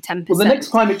 2/3 to 10%. Well, the next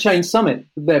climate change summit,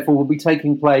 therefore, will be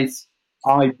taking place,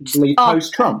 I believe,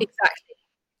 post-Trump.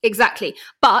 Exactly.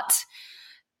 But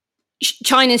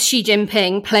China's Xi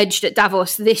Jinping pledged at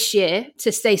Davos this year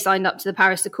to stay signed up to the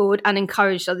Paris Accord and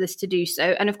encouraged others to do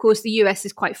so. And of course, the US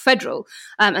is quite federal,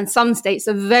 and some states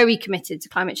are very committed to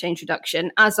climate change reduction,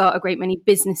 as are a great many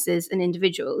businesses and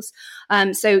individuals.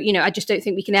 So, I just don't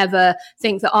think we can ever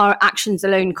think that our actions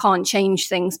alone can't change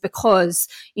things because,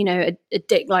 a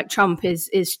dick like Trump is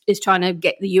trying to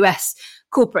get the US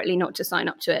corporately not to sign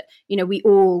up to it. We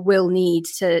all will need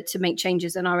to make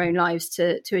changes in our own lives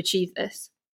to achieve this.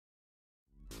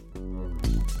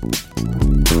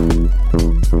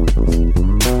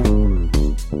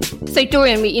 So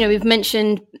Dorian, we've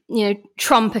mentioned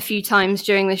Trump a few times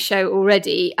during the show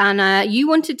already, and you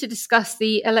wanted to discuss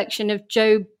the election of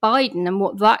Joe Biden and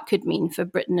what that could mean for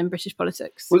Britain and British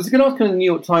politics. Well, there's a good article in the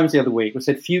New York Times the other week which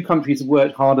said few countries have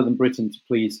worked harder than Britain to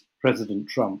please President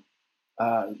Trump.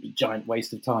 Giant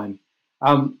waste of time.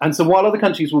 And so while other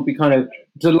countries will be kind of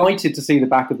delighted to see the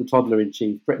back of the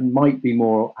toddler-in-chief, Britain might be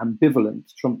more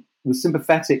ambivalent. Trump was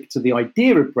sympathetic to the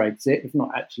idea of Brexit, if not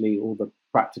actually all the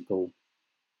practical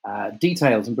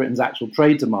details and Britain's actual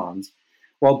trade demands,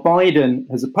 while Biden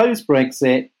has opposed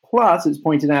Brexit, plus it's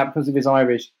pointed out because of his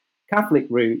Irish Catholic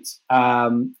roots,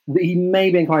 that he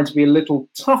may be inclined to be a little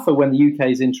tougher when the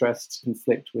UK's interests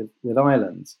conflict with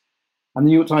Ireland's. And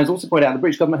the New York Times also pointed out the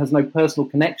British government has no personal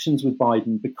connections with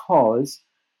Biden because,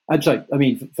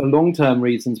 for long-term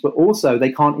reasons, but also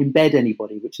they can't embed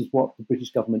anybody, which is what the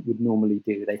British government would normally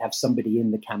do. They'd have somebody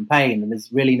in the campaign, and there's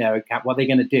really no what are they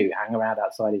going to do? Hang around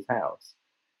outside his house?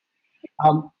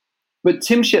 But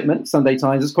Tim Shipman, Sunday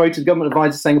Times, has quoted government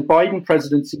advisors saying a Biden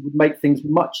presidency would make things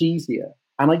much easier.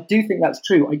 And I do think that's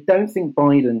true. I don't think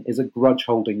Biden is a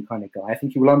grudge-holding kind of guy. I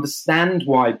think he will understand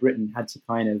why Britain had to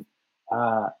kind of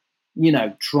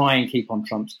try and keep on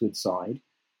Trump's good side,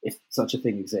 if such a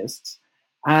thing exists.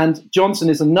 And Johnson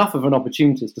is enough of an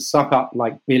opportunist to suck up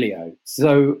like Billy-O.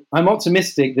 So I'm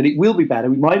optimistic that it will be better.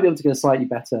 We might be able to get a slightly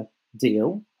better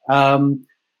deal,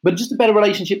 but just a better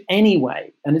relationship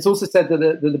anyway. And it's also said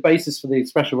that the basis for the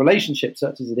special relationship,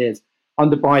 such as it is,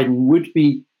 under Biden would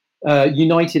be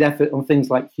united effort on things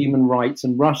like human rights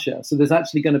and Russia. So there's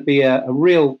actually going to be a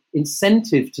real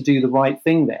incentive to do the right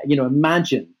thing there.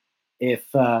 Imagine if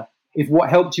what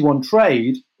helped you on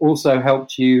trade also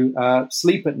helped you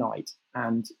sleep at night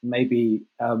and maybe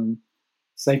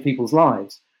save people's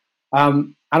lives.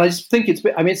 And I just think it's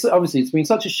been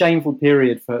such a shameful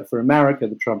period for America,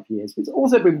 the Trump years, but it's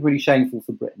also been pretty shameful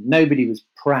for Britain. Nobody was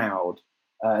proud,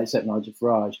 except Nigel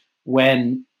Farage,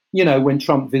 when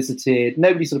Trump visited.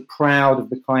 Nobody's sort of proud of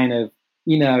the kind of,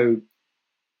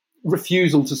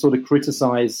 refusal to sort of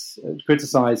criticize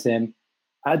him.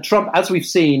 Trump, as we've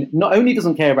seen, not only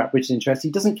doesn't care about British interests, he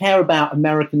doesn't care about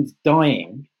Americans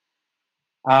dying.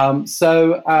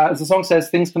 So, as the song says,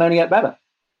 things can only get better.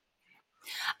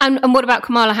 And what about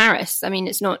Kamala Harris? I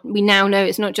mean, we now know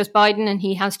it's not just Biden, and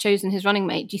he has chosen his running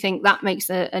mate. Do you think that makes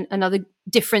another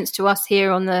difference to us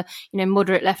here on the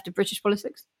moderate left of British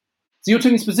politics? So you're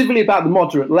talking specifically about the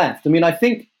moderate left. I mean, I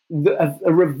think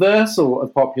a reversal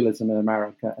of populism in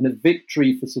America and a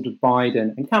victory for sort of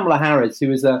Biden and Kamala Harris,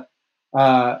 who is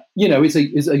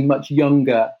is a much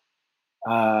younger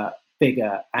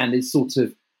figure, and is sort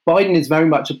of Biden is very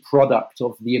much a product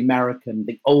of the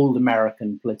old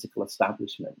American political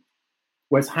establishment,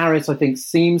 whereas Harris, I think,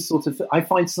 seems I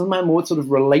find somehow more sort of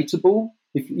relatable,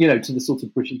 to the sort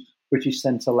of British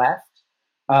centre left,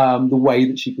 the way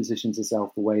that she positions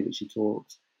herself, the way that she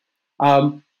talks,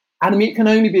 and I mean it can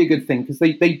only be a good thing because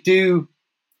they do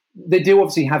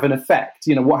obviously have an effect.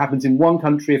 What happens in one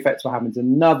country affects what happens in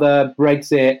another.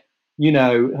 Brexit,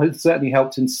 has certainly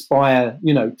helped inspire,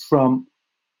 Trump.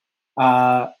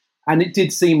 And it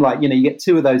did seem like, you get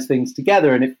two of those things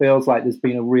together and it feels like there's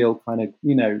been a real kind of,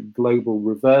 global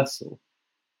reversal.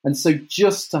 And so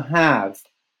just to have,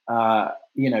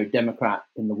 Democrat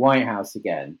in the White House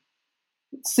again,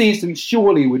 it seems to be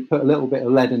surely would put a little bit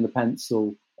of lead in the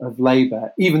pencil of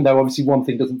Labour, even though obviously one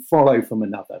thing doesn't follow from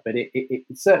another, but it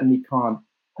certainly can't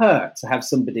hurt to have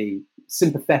somebody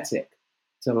sympathetic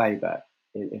to Labour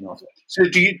in office. So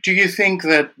do you think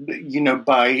that,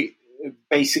 by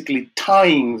basically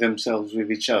tying themselves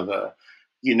with each other,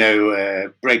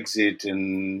 Brexit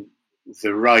and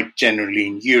the right generally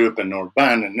in Europe and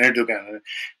Orbán and Erdogan,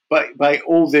 by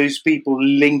all those people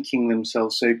linking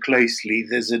themselves so closely,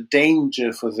 there's a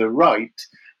danger for the right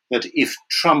that if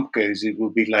Trump goes, it will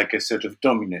be like a set of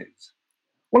dominoes.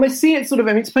 Well, I see it sort of,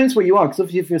 I mean, it depends where you are,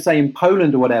 because if you're, say, in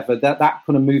Poland or whatever, that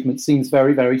kind of movement seems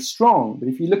very, very strong. But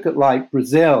if you look at, like,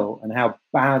 Brazil and how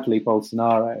badly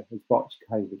Bolsonaro has botched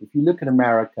COVID, if you look at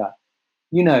America,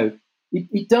 you know,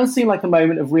 it does seem like a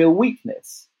moment of real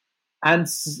weakness. And,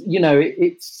 you know,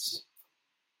 it's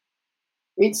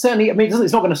certainly, I mean,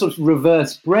 it's not going to sort of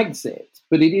reverse Brexit,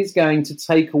 but it is going to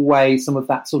take away some of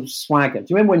that sort of swagger. Do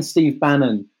you remember when Steve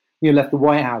Bannon, left the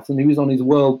White House and he was on his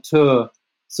world tour,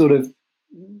 sort of,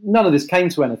 none of this came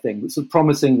to anything, but sort of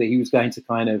promising that he was going to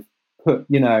kind of put,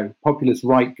 populist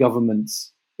right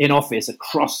governments in office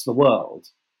across the world.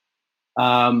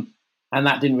 And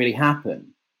that didn't really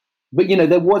happen. But,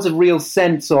 there was a real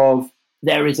sense of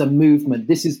there is a movement.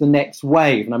 This is the next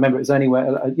wave. And I remember it was only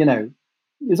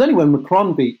when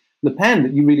Macron beat Le Pen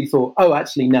that you really thought, oh,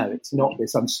 actually, no, it's not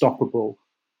this unstoppable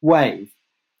wave.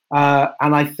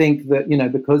 And I think that,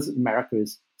 because America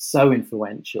is so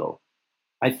influential,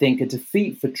 I think a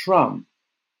defeat for Trump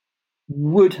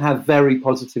would have very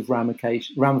positive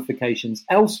ramifications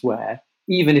elsewhere,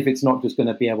 even if it's not just going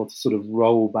to be able to sort of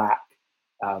roll back,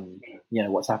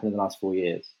 what's happened in the last 4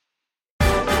 years.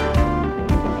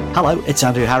 Hello, it's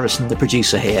Andrew Harrison, the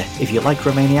producer here. If you like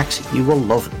Romaniacs, you will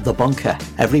love The Bunker.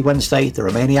 Every Wednesday, the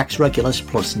Romaniacs regulars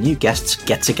plus new guests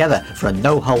get together for a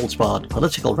no-holds-barred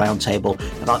political roundtable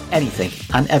about anything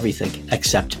and everything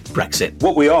except Brexit.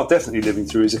 What we are definitely living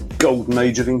through is a golden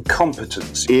age of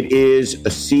incompetence. It is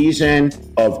a season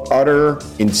of utter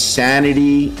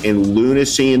insanity and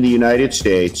lunacy in the United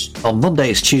States. On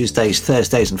Mondays, Tuesdays,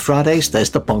 Thursdays and Fridays, there's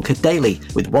The Bunker Daily,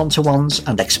 with one-to-ones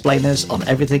and explainers on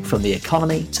everything from the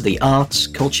economy to the arts,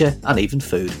 culture and even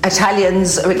food.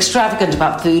 Italians are extravagant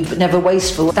about food but never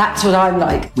wasteful. That's what I'm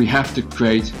like. We have to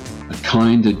create a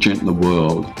kinder, gentler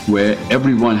world where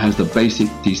everyone has the basic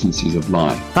decencies of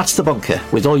life. That's The Bunker,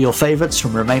 with all your favourites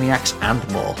from Romaniacs and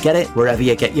more. Get it wherever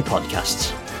you get your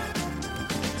podcasts.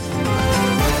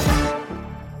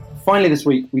 Finally this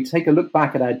week, we take a look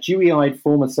back at our dewy-eyed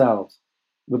former selves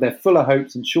with their fuller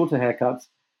hopes and shorter haircuts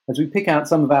as we pick out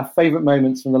some of our favourite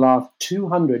moments from the last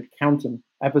 200, count 'em,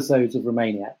 episodes of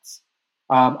Romaniacs.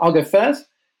 I'll go first.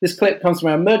 This clip comes from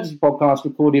our emergency podcast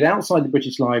recorded outside the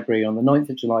British Library on the 9th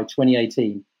of July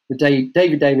 2018, the day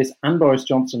David Davis and Boris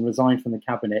Johnson resigned from the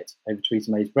cabinet over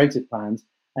Theresa May's Brexit plans,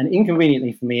 and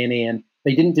inconveniently for me and Ian,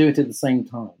 they didn't do it at the same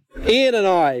time. Ian and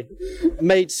I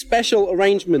made special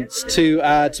arrangements to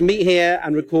meet here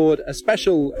and record a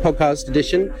special podcast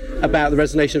edition about the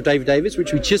resignation of David Davis,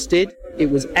 which we just did.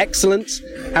 It was excellent.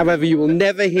 However, you will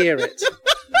never hear it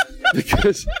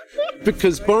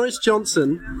because Boris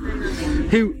Johnson,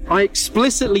 who I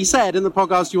explicitly said in the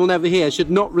podcast you will never hear, should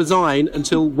not resign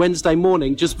until Wednesday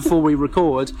morning, just before we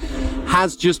record,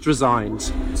 has just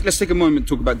resigned. Let's take a moment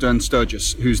to talk about Dern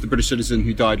Sturgis, who's the British citizen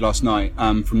who died last night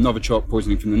from Novichok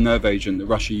poisoning from the nerve agent that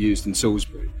Russia used in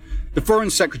Salisbury. The Foreign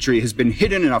Secretary has been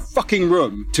hidden in a fucking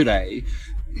room today,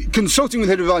 consulting with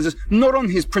head advisors, not on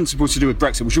his principles to do with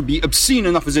Brexit, which would be obscene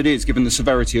enough as it is given the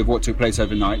severity of what took place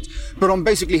overnight, but on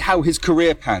basically how his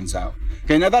career pans out.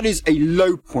 Okay, now that is a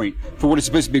low point for what is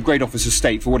supposed to be a great office of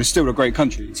state, for what is still a great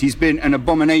country. He's been an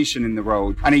abomination in the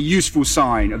role and a useful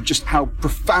sign of just how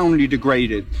profoundly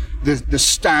degraded the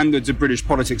standards of British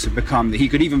politics have become, that he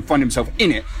could even find himself in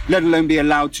it, let alone be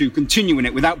allowed to continue in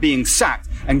it without being sacked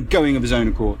and going of his own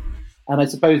accord. And I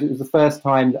suppose it was the first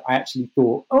time that I actually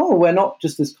thought, oh, we're not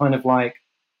just this kind of like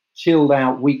chilled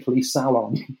out weekly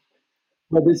salon.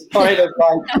 But this kind of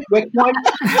like, we're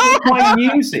quite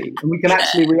newsy and we can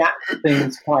actually react to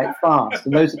things quite fast.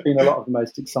 And those have been a lot of the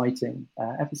most exciting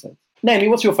episodes. Naomi,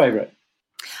 what's your favourite?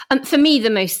 For me,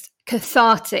 the most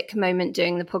cathartic moment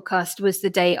doing the podcast was the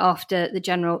day after the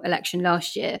general election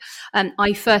last year.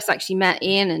 I first actually met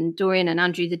Ian and Dorian and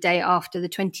Andrew the day after the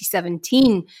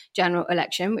 2017 general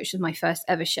election, which was my first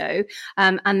ever show.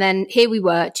 And then here we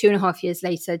were 2.5 years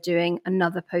later doing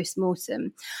another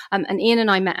post-mortem. And Ian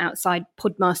and I met outside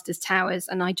Podmasters Towers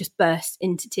and I just burst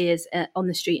into tears on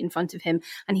the street in front of him.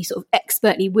 And he sort of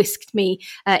expertly whisked me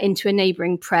into a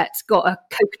neighbouring Pret, got a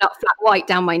coconut flat white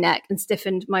down my neck and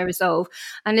stiffened my resolve.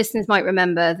 And listeners might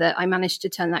remember that I managed to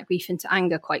turn that grief into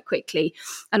anger quite quickly.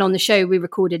 And on the show we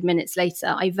recorded minutes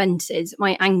later, I vented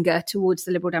my anger towards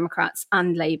the Liberal Democrats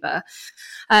and Labour.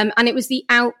 And it was the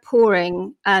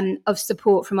outpouring of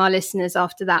support from our listeners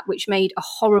after that, which made a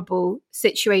horrible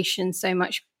situation so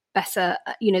much better.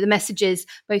 The messages,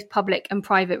 both public and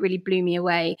private, really blew me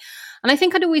away. And I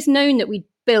think I'd always known that we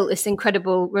built this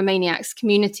incredible Romaniacs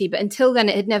community, but until then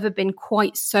it had never been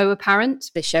quite so apparent.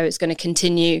 This show is going to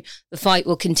continue, the fight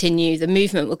will continue, the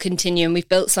movement will continue, and we've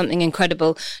built something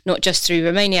incredible, not just through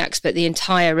Romaniacs, but the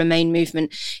entire Remain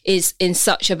movement is in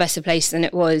such a better place than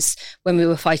it was when we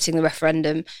were fighting the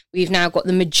referendum. We've now got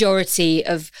the majority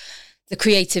of the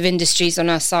creative industries on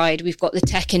our side. We've got the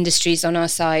tech industries on our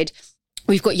side.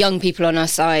 We've got young people on our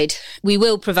side. We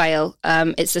will prevail.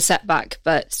 It's a setback,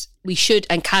 but we should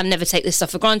and can never take this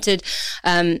stuff for granted.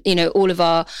 All of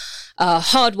our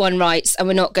hard-won rights, and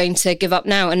we're not going to give up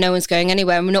now, and no one's going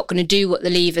anywhere, and we're not going to do what the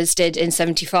Leavers did in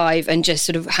 75 and just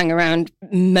sort of hang around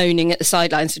moaning at the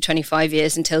sidelines for 25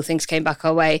 years until things came back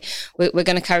our way. We're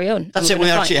going to carry on. That's it.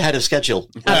 We're actually ahead of schedule.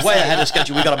 We're way ahead of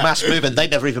schedule. We got a mass movement. They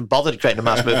never even bothered creating a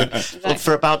mass movement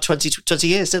for about 20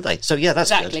 years, did they? So, yeah, that's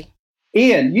exactly. Good.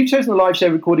 Ian, you've chosen the live show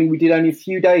recording we did only a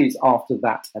few days after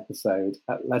that episode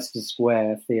at Leicester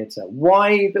Square Theatre.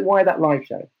 Why that live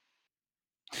show?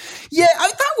 Yeah,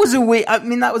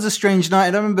 that was a strange night.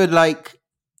 And I remember, I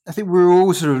think we were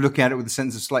all sort of looking at it with a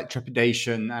sense of slight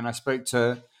trepidation. And I spoke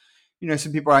to,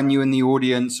 some people I knew in the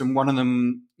audience, and one of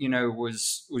them,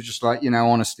 was just like,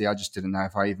 honestly, I just didn't know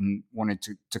if I even wanted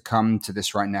to come to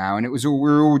this right now. And we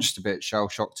were all just a bit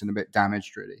shell-shocked and a bit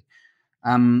damaged, really.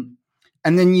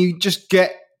 And then you just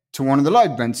get to one of the live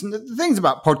events. And the things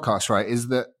about podcasts, right, is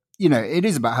that, it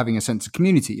is about having a sense of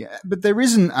community. But there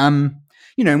isn't, and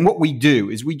what we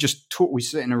do is we just talk. We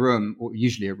sit in a room, or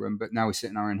usually a room, but now we sit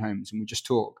in our own homes and we just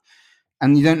talk.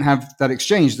 And you don't have that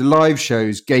exchange. The live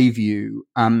shows gave you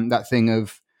that thing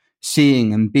of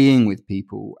seeing and being with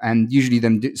people, and usually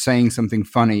them saying something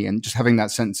funny and just having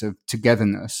that sense of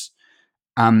togetherness.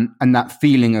 And that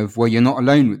feeling of, well, you're not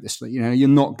alone with this. You're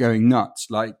not going nuts.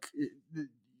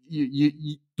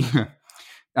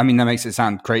 I mean, that makes it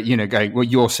sound great, going, well,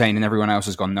 you're saying and everyone else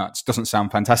has gone nuts. Doesn't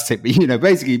sound fantastic, but,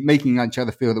 basically making each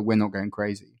other feel that we're not going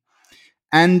crazy.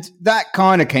 And that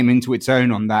kind of came into its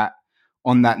own on that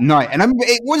night. And I mean,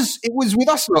 it was with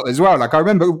us a lot as well. I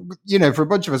remember, for a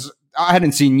bunch of us, I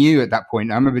hadn't seen you at that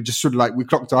point. I remember just sort of we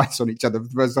clocked eyes on each other for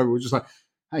the first time. We were just like,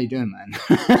 how you doing, man?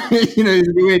 It's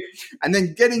weird. And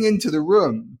then getting into the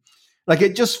room,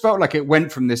 it just felt like it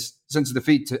went from this sense of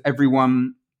defeat to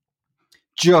everyone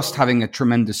just having a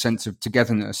tremendous sense of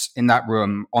togetherness in that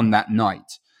room on that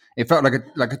night. It felt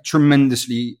like a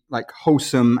tremendously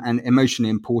wholesome and emotionally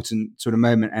important sort of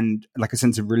moment, and a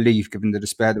sense of relief given the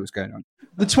despair that was going on.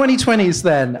 The 2020s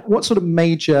then, what sort of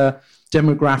major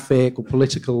demographic or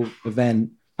political event,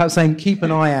 perhaps saying keep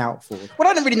an eye out for? Well,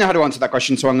 I don't really know how to answer that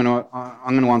question, so I'm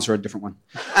going to answer a different one.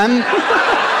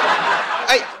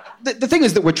 The thing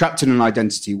is that we're trapped in an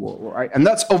identity war, right? And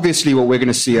that's obviously what we're going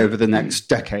to see over the next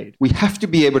decade. We have to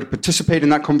be able to participate in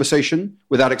that conversation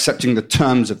without accepting the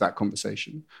terms of that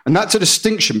conversation. And that's a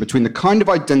distinction between the kind of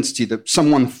identity that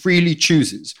someone freely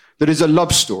chooses, that is a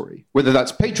love story, whether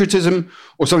that's patriotism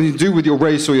or something to do with your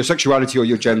race or your sexuality or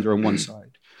your gender on one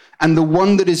side, and the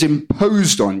one that is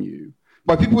imposed on you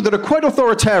by people that are quite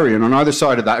authoritarian on either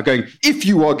side of that, are going, if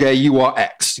you are gay, you are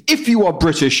X. If you are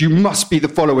British, you must be the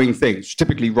following things,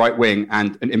 typically right-wing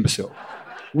and an imbecile.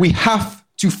 We have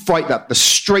to fight that, the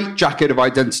straitjacket of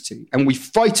identity, and we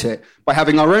fight it by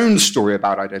having our own story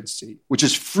about identity, which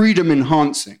is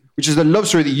freedom-enhancing, which is the love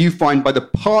story that you find by the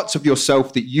parts of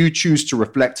yourself that you choose to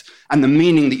reflect and the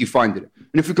meaning that you find in it.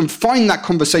 And if we can find that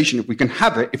conversation, if we can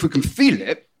have it, if we can feel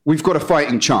it, we've got a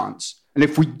fighting chance. And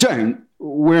if we don't,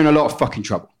 we're in a lot of fucking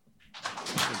trouble.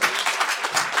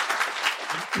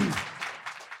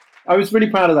 I was really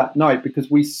proud of that night because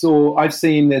I've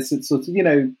seen this at sort of,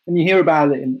 and you hear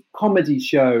about it in comedy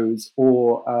shows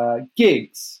or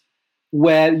gigs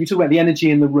where you talk about the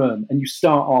energy in the room and you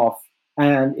start off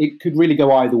and it could really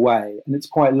go either way and it's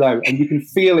quite low and you can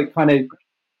feel it kind of,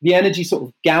 the energy sort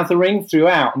of gathering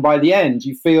throughout. And by the end,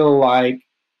 you feel like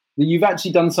that you've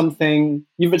actually done something,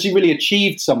 you've actually really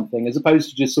achieved something as opposed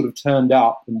to just sort of turned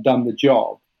up and done the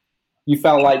job. You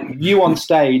felt like you on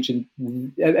stage and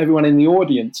everyone in the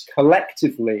audience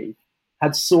collectively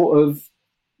had sort of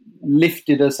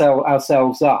lifted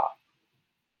ourselves up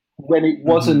when it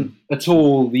wasn't at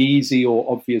all the easy or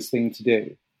obvious thing to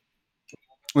do.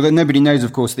 Well, then nobody knows,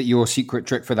 of course, that your secret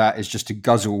trick for that is just to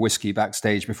guzzle whiskey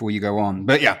backstage before you go on.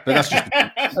 But that's just...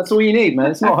 That's all you need,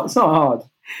 man. It's not hard.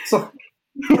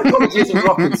 Psychology isn't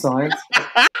rocket science.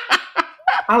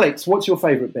 Alex, what's your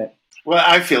favourite bit? Well,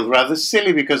 I feel rather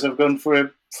silly because I've gone for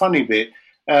a funny bit.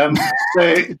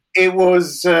 So it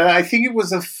was, I think it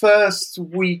was the first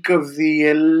week of the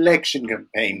election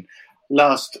campaign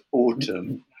last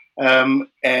autumn.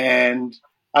 And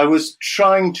I was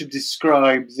trying to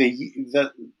describe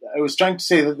I was trying to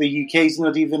say that the UK is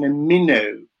not even a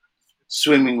minnow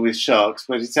swimming with sharks,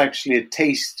 but it's actually a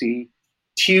tasty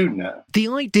tuna. The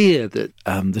idea that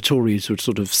the Tories would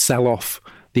sort of sell off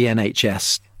the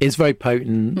NHS is very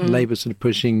potent. Labour sort of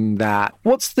pushing that.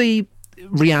 What's the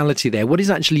reality there? What is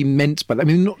actually meant by that? I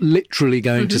mean, not literally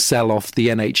going to sell off the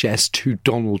NHS to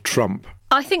Donald Trump.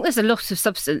 I think there's a lot of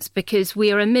substance because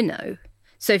we are a minnow.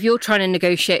 So if you're trying to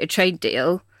negotiate a trade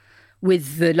deal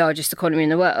with the largest economy in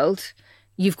the world,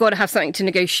 you've got to have something to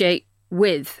negotiate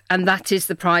with, and that is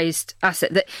the prized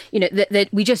asset that, you know, that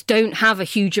we just don't have a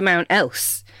huge amount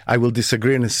else. I will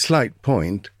disagree on a slight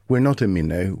point. We're not a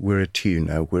minnow, we're a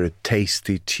tuna. We're a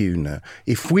tasty tuna.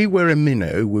 If we were a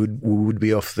minnow, we would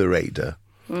be off the radar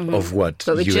of what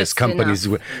US companies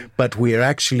were. But we're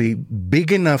actually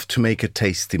big enough to make a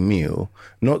tasty meal,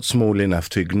 not small enough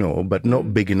to ignore, but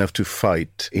not big enough to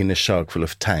fight in a shark full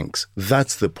of tanks.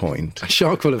 That's the point. A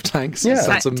shark full of tanks? Yeah.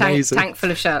 That's amazing. Tank full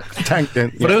of sharks.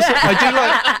 But also,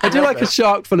 I do like a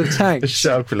shark full of tanks. A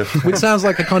shark full of tanks. Which sounds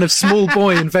like a kind of small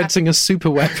boy inventing a super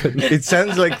weapon. It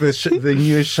sounds like the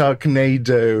new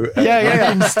Sharknado.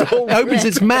 Opens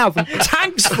its mouth and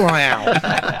tanks fly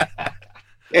out.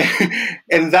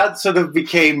 And that sort of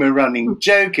became a running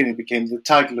joke, and it became the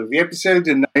title of the episode.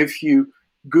 And if you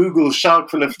Google "shark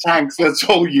full of tanks," that's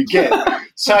all you get.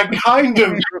 So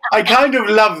I kind of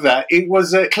love that. It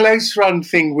was a close run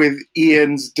thing with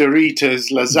Ian's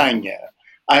Doritos lasagna,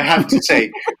 I have to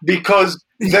say, because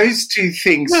those two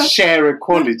things share a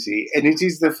quality, and it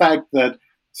is the fact that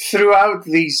throughout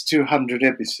these 200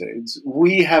 episodes,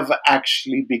 we have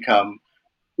actually become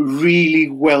really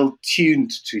well tuned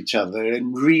to each other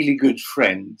and really good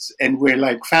friends, and we're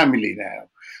like family now.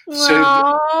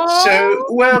 So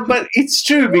well, but it's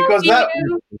true, because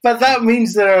that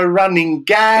means there are running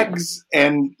gags,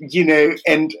 and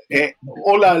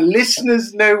all our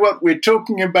listeners know what we're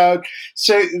talking about.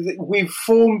 So we've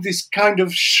formed this kind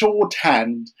of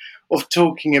shorthand of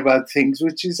talking about things,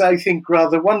 which is, I think,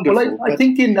 rather wonderful. Well, I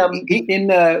think in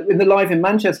the Live in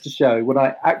Manchester show, when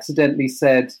I accidentally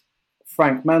said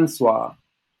Frank Mansoir,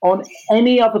 on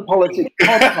any other politics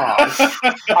podcast,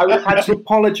 I would have had to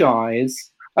apologise.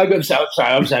 I'm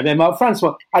sorry, Mark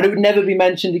Francois, and it would never be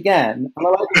mentioned again. And I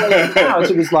like to tell it now,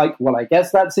 so it was like, well, I guess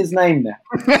that's his name now.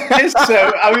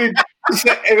 So, I mean,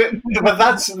 but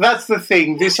that's the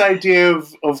thing. This idea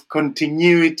of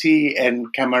continuity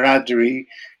and camaraderie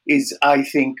is, I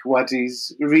think, what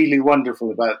is really wonderful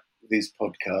about this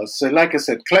podcast. So, like I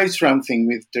said, close run thing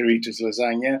with Doritos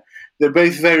lasagna. They're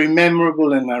both very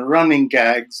memorable and are running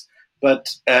gags.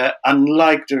 But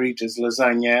unlike Doritos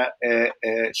lasagna,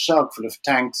 Shark Full of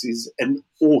Tanks is an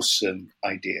awesome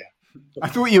idea. I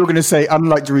thought you were going to say,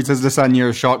 unlike Doritos lasagna,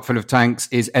 a Shark Full of Tanks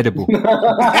is edible.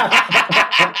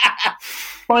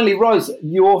 Finally, Rose,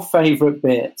 your favourite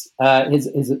bit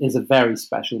is a very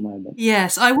special moment.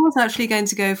 Yes, I was actually going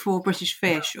to go for British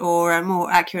Fish, or more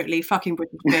accurately, fucking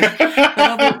British Fish.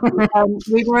 But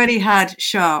obviously, we've already had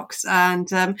sharks,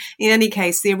 and in any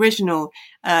case, the original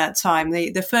time,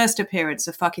 the first appearance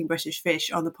of fucking British Fish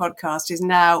on the podcast is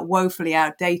now woefully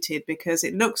outdated, because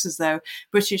it looks as though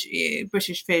British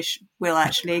Fish will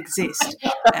actually exist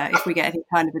if we get any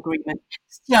kind of agreement.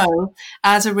 So,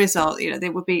 as a result,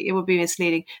 it would be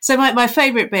misleading. So, my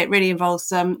favourite bit really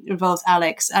involves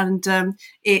Alex, and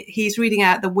he's reading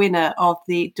out the winner of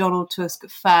the Donald Tusk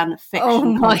fan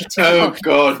fiction competition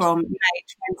from May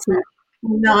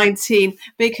 2019,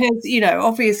 because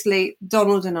obviously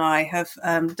Donald and I have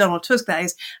Donald Tusk, that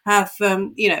is, have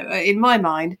in my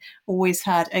mind always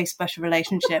had a special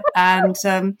relationship, and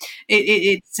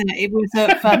it was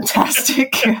a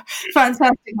fantastic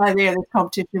idea, this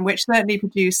competition, which certainly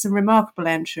produced some remarkable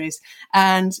entries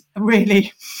and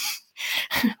really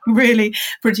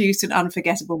produced an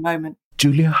unforgettable moment.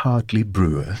 Julia Hartley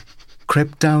Brewer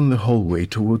crept down the hallway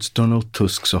towards Donald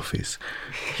Tusk's office.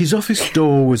 His office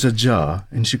door was ajar,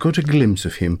 and she got a glimpse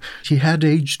of him. He had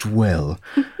aged well,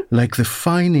 like the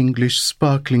fine English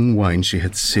sparkling wine she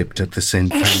had sipped at the St.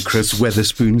 Pancras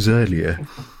Wetherspoons earlier.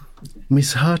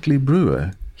 "Miss Hartley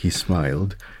Brewer," he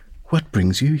smiled, "what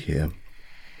brings you here?"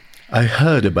 "I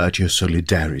heard about your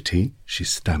solidarity," she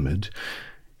stammered.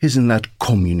 "Isn't that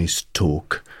communist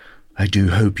talk? I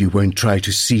do hope you won't try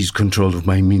to seize control of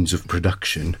my means of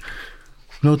production."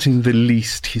 "Not in the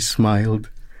least," he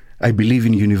smiled. "I believe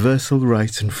in universal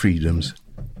rights and freedoms."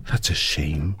 "That's a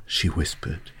shame," she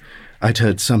whispered. "I'd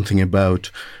heard something about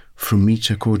from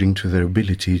each according to their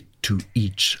ability to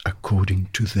each according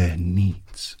to their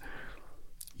needs."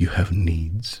 "You have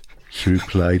needs," he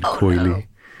replied coyly.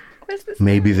 No.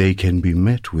 "Maybe they can be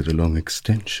met with a long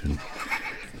extension."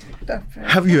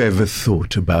 Have you ever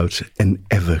thought about an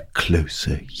ever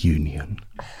closer union?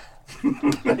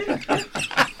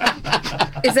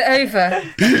 Is it over?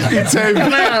 It's over.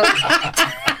 Come out.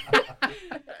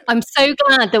 I'm so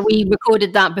glad that we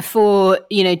recorded that before,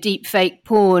 deep fake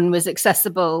porn was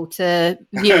accessible to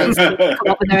viewers to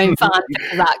come up with their own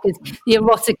fanfic of that, because the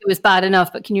erotica was bad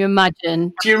enough, but can you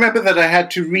imagine? Do you remember that I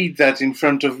had to read that in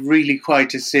front of really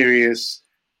quite a serious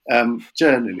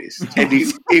journalist? And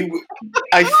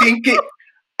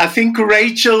I think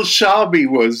Rachel Sharby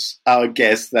was our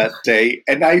guest that day,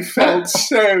 and I felt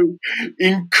so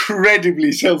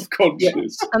incredibly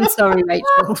self-conscious. I'm sorry,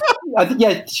 Rachel.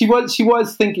 She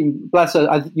was thinking, bless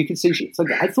her, you could see she's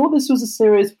like, I thought this was a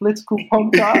serious political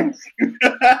podcast.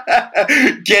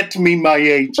 Get me my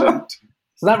agent.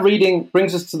 So that reading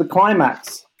brings us to the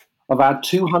climax of our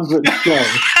 200th show.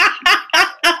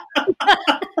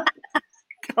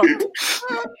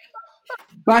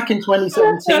 Back in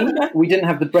 2017, we didn't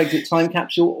have the Brexit time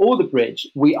capsule or the bridge.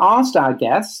 We asked our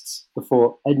guests,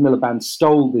 before Ed Miliband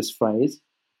stole this phrase,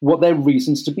 what their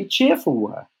reasons to be cheerful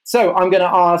were. So I'm going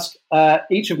to ask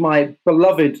each of my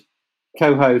beloved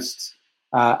co-hosts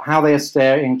how they are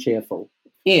staying cheerful.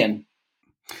 Ian.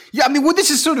 Yeah, this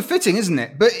is sort of fitting, isn't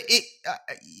it? But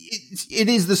it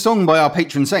is the song by our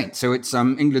patron saint. So it's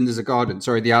England as a Garden,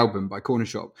 the album by Corner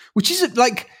Shop, which is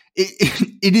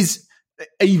it is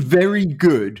a very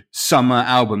good summer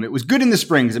album. It was good in the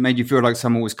spring because it made you feel like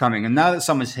summer was coming. And now that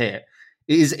summer's here,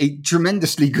 it is a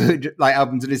tremendously good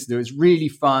album to listen to. It's really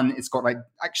fun. It's got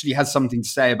actually has something to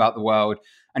say about the world.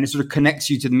 And it sort of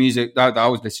connects you to the music that I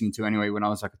was listening to anyway when I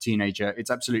was a teenager. It's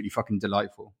absolutely fucking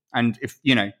delightful. And if,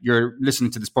 you're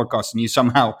listening to this podcast and you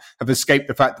somehow have escaped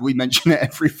the fact that we mention it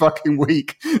every fucking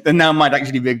week, then now might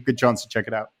actually be a good chance to check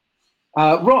it out.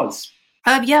 Roz.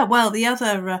 The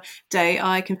other day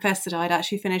I confessed that I'd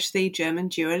actually finished the German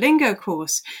Duolingo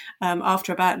course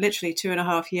after about literally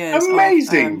 2.5 years.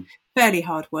 Amazing. Of I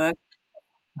hard work.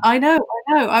 I know.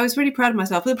 I was really proud of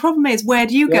myself. But the problem is, where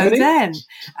do you go then?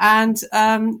 And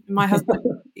my husband,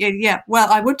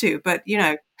 I would do, but,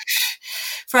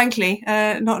 frankly,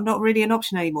 not really an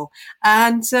option anymore.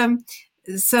 And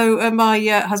So my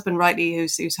husband, rightly,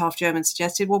 who's half German,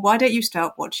 suggested, well, why don't you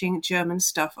start watching German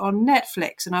stuff on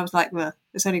Netflix? And I was like, well,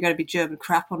 it's only going to be German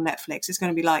crap on Netflix. It's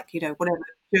going to be like, whatever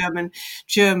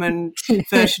German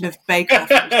version of Bake Off.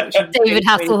 David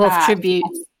Hasselhoff tribute.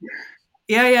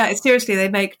 Yeah. Seriously,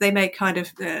 they make kind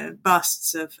of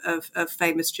busts of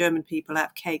famous German people out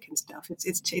of cake and stuff.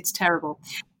 It's terrible.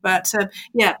 But so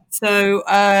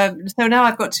now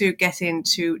I've got to get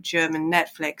into German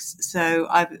Netflix. So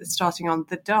I'm starting on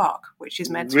The Dark, which is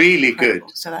meant to be really incredible.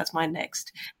 good. So that's my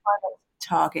next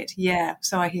target. Yeah,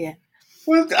 so I hear.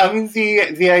 Well,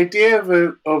 the idea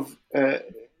of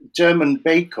German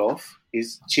Bake Off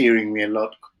is cheering me a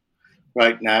lot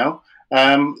right now.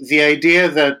 The idea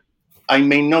that I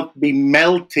may not be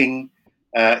melting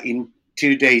in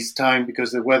 2 days' time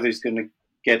because the weather is going to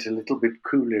get a little bit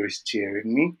cooler is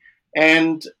cheering me.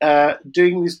 And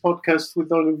doing this podcast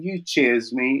with all of you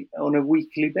cheers me on a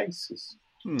weekly basis.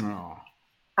 Aww.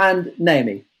 And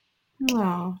Naomi.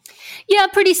 Oh. Yeah,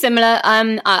 pretty similar.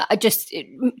 I just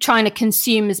trying to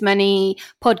consume as many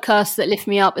podcasts that lift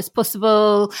me up as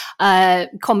possible.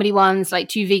 Comedy ones like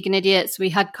Two Vegan Idiots. We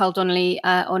had Carl Donnelly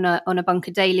on a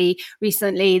Bunker Daily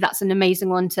recently. That's an amazing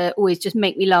one to always just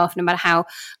make me laugh, no matter how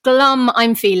glum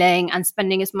I'm feeling, and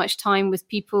spending as much time with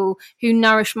people who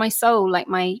nourish my soul, like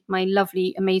my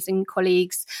lovely, amazing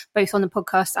colleagues, both on the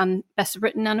podcast and Best of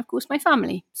Britain, and of course my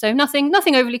family. So nothing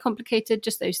overly complicated,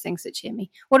 just those things that cheer me.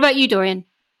 What about you, Dorian?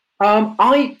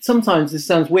 I sometimes, this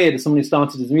sounds weird as someone who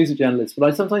started as a music journalist, but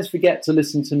I sometimes forget to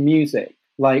listen to music,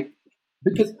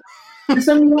 because there's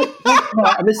only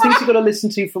and there's things you've got to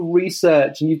listen to for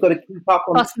research, and you've got to keep up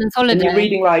on. And you're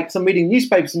reading I'm reading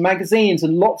newspapers and magazines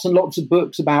and lots of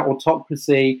books about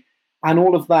autocracy and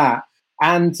all of that,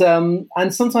 and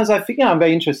sometimes I think I'm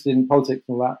very interested in politics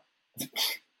and all that.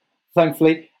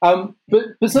 Thankfully. But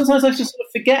sometimes I just sort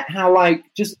of forget how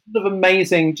just sort of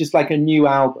amazing, just like a new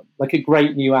album, like a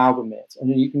great new album is.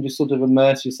 And you can just sort of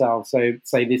immerse yourself. So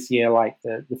say this year, like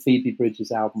the Phoebe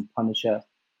Bridgers album, Punisher.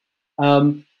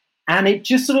 And it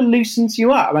just sort of loosens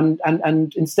you up.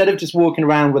 And instead of just walking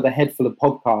around with a head full of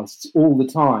podcasts all the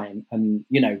time and,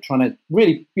 trying to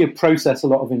really process a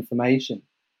lot of information,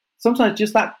 sometimes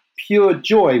just that pure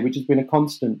joy, which has been a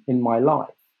constant in my life,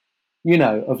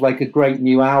 of a great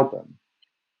new album,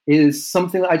 is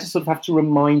something that I just sort of have to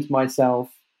remind myself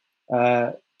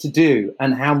to do,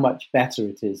 and how much better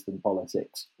it is than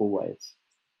politics, always.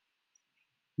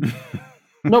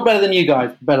 Not better than you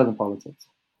guys, better than politics.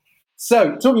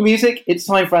 So, talking music, it's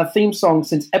time for our theme song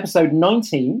since episode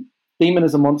 19, Demon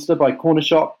as a Monster by Corner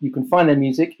Shop. You can find their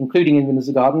music, including England as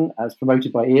a Garden, as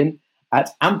promoted by Ian, at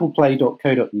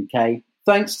ampleplay.co.uk.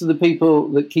 Thanks to the people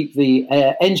that keep the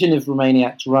engine of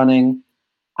Romaniacs running,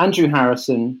 Andrew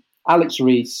Harrison, Alex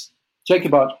Rees,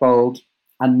 Jacob Archbold,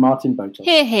 and Martin Botos.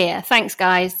 Hear, hear. Thanks,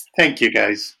 guys. Thank you,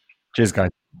 guys. Cheers, guys.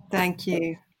 Thank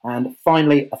you. And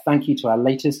finally, a thank you to our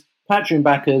latest Patreon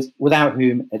backers, without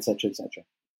whom, etc., etc.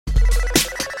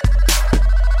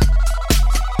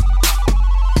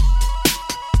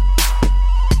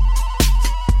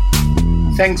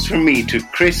 Thanks from me to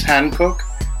Chris Hancock,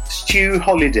 Stu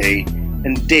Holiday,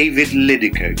 and David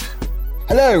Liddicoat.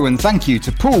 Hello, and thank you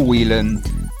to Paul Whelan,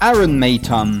 Aaron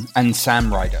Mayton, and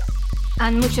Sam Ryder.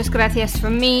 And muchas gracias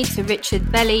from me to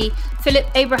Richard Belly, Philip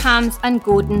Abrahams, and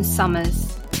Gordon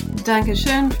Summers.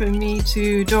 Dankeschön from me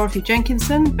to Dorothy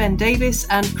Jenkinson, Ben Davis,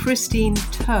 and Christine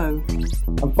Toe.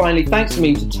 And finally, thanks from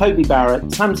me to Toby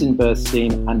Barrett, Tamsin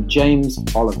Burstein, and James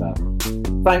Oliver.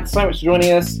 Thanks so much for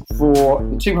joining us for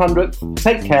the 200th.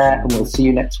 Take care, and we'll see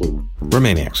you next week.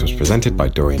 Romaniacs was presented by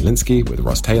Dorian Linsky with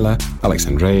Ross Taylor, Alex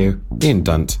Andreou, Ian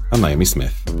Dunt, and Naomi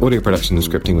Smith. Audio production and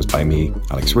scripting was by me,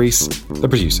 Alex Rees. The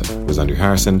producer was Andrew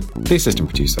Harrison. The assistant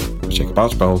producer was Jacob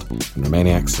Archbold. And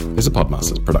Romaniacs is a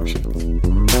Podmasters production.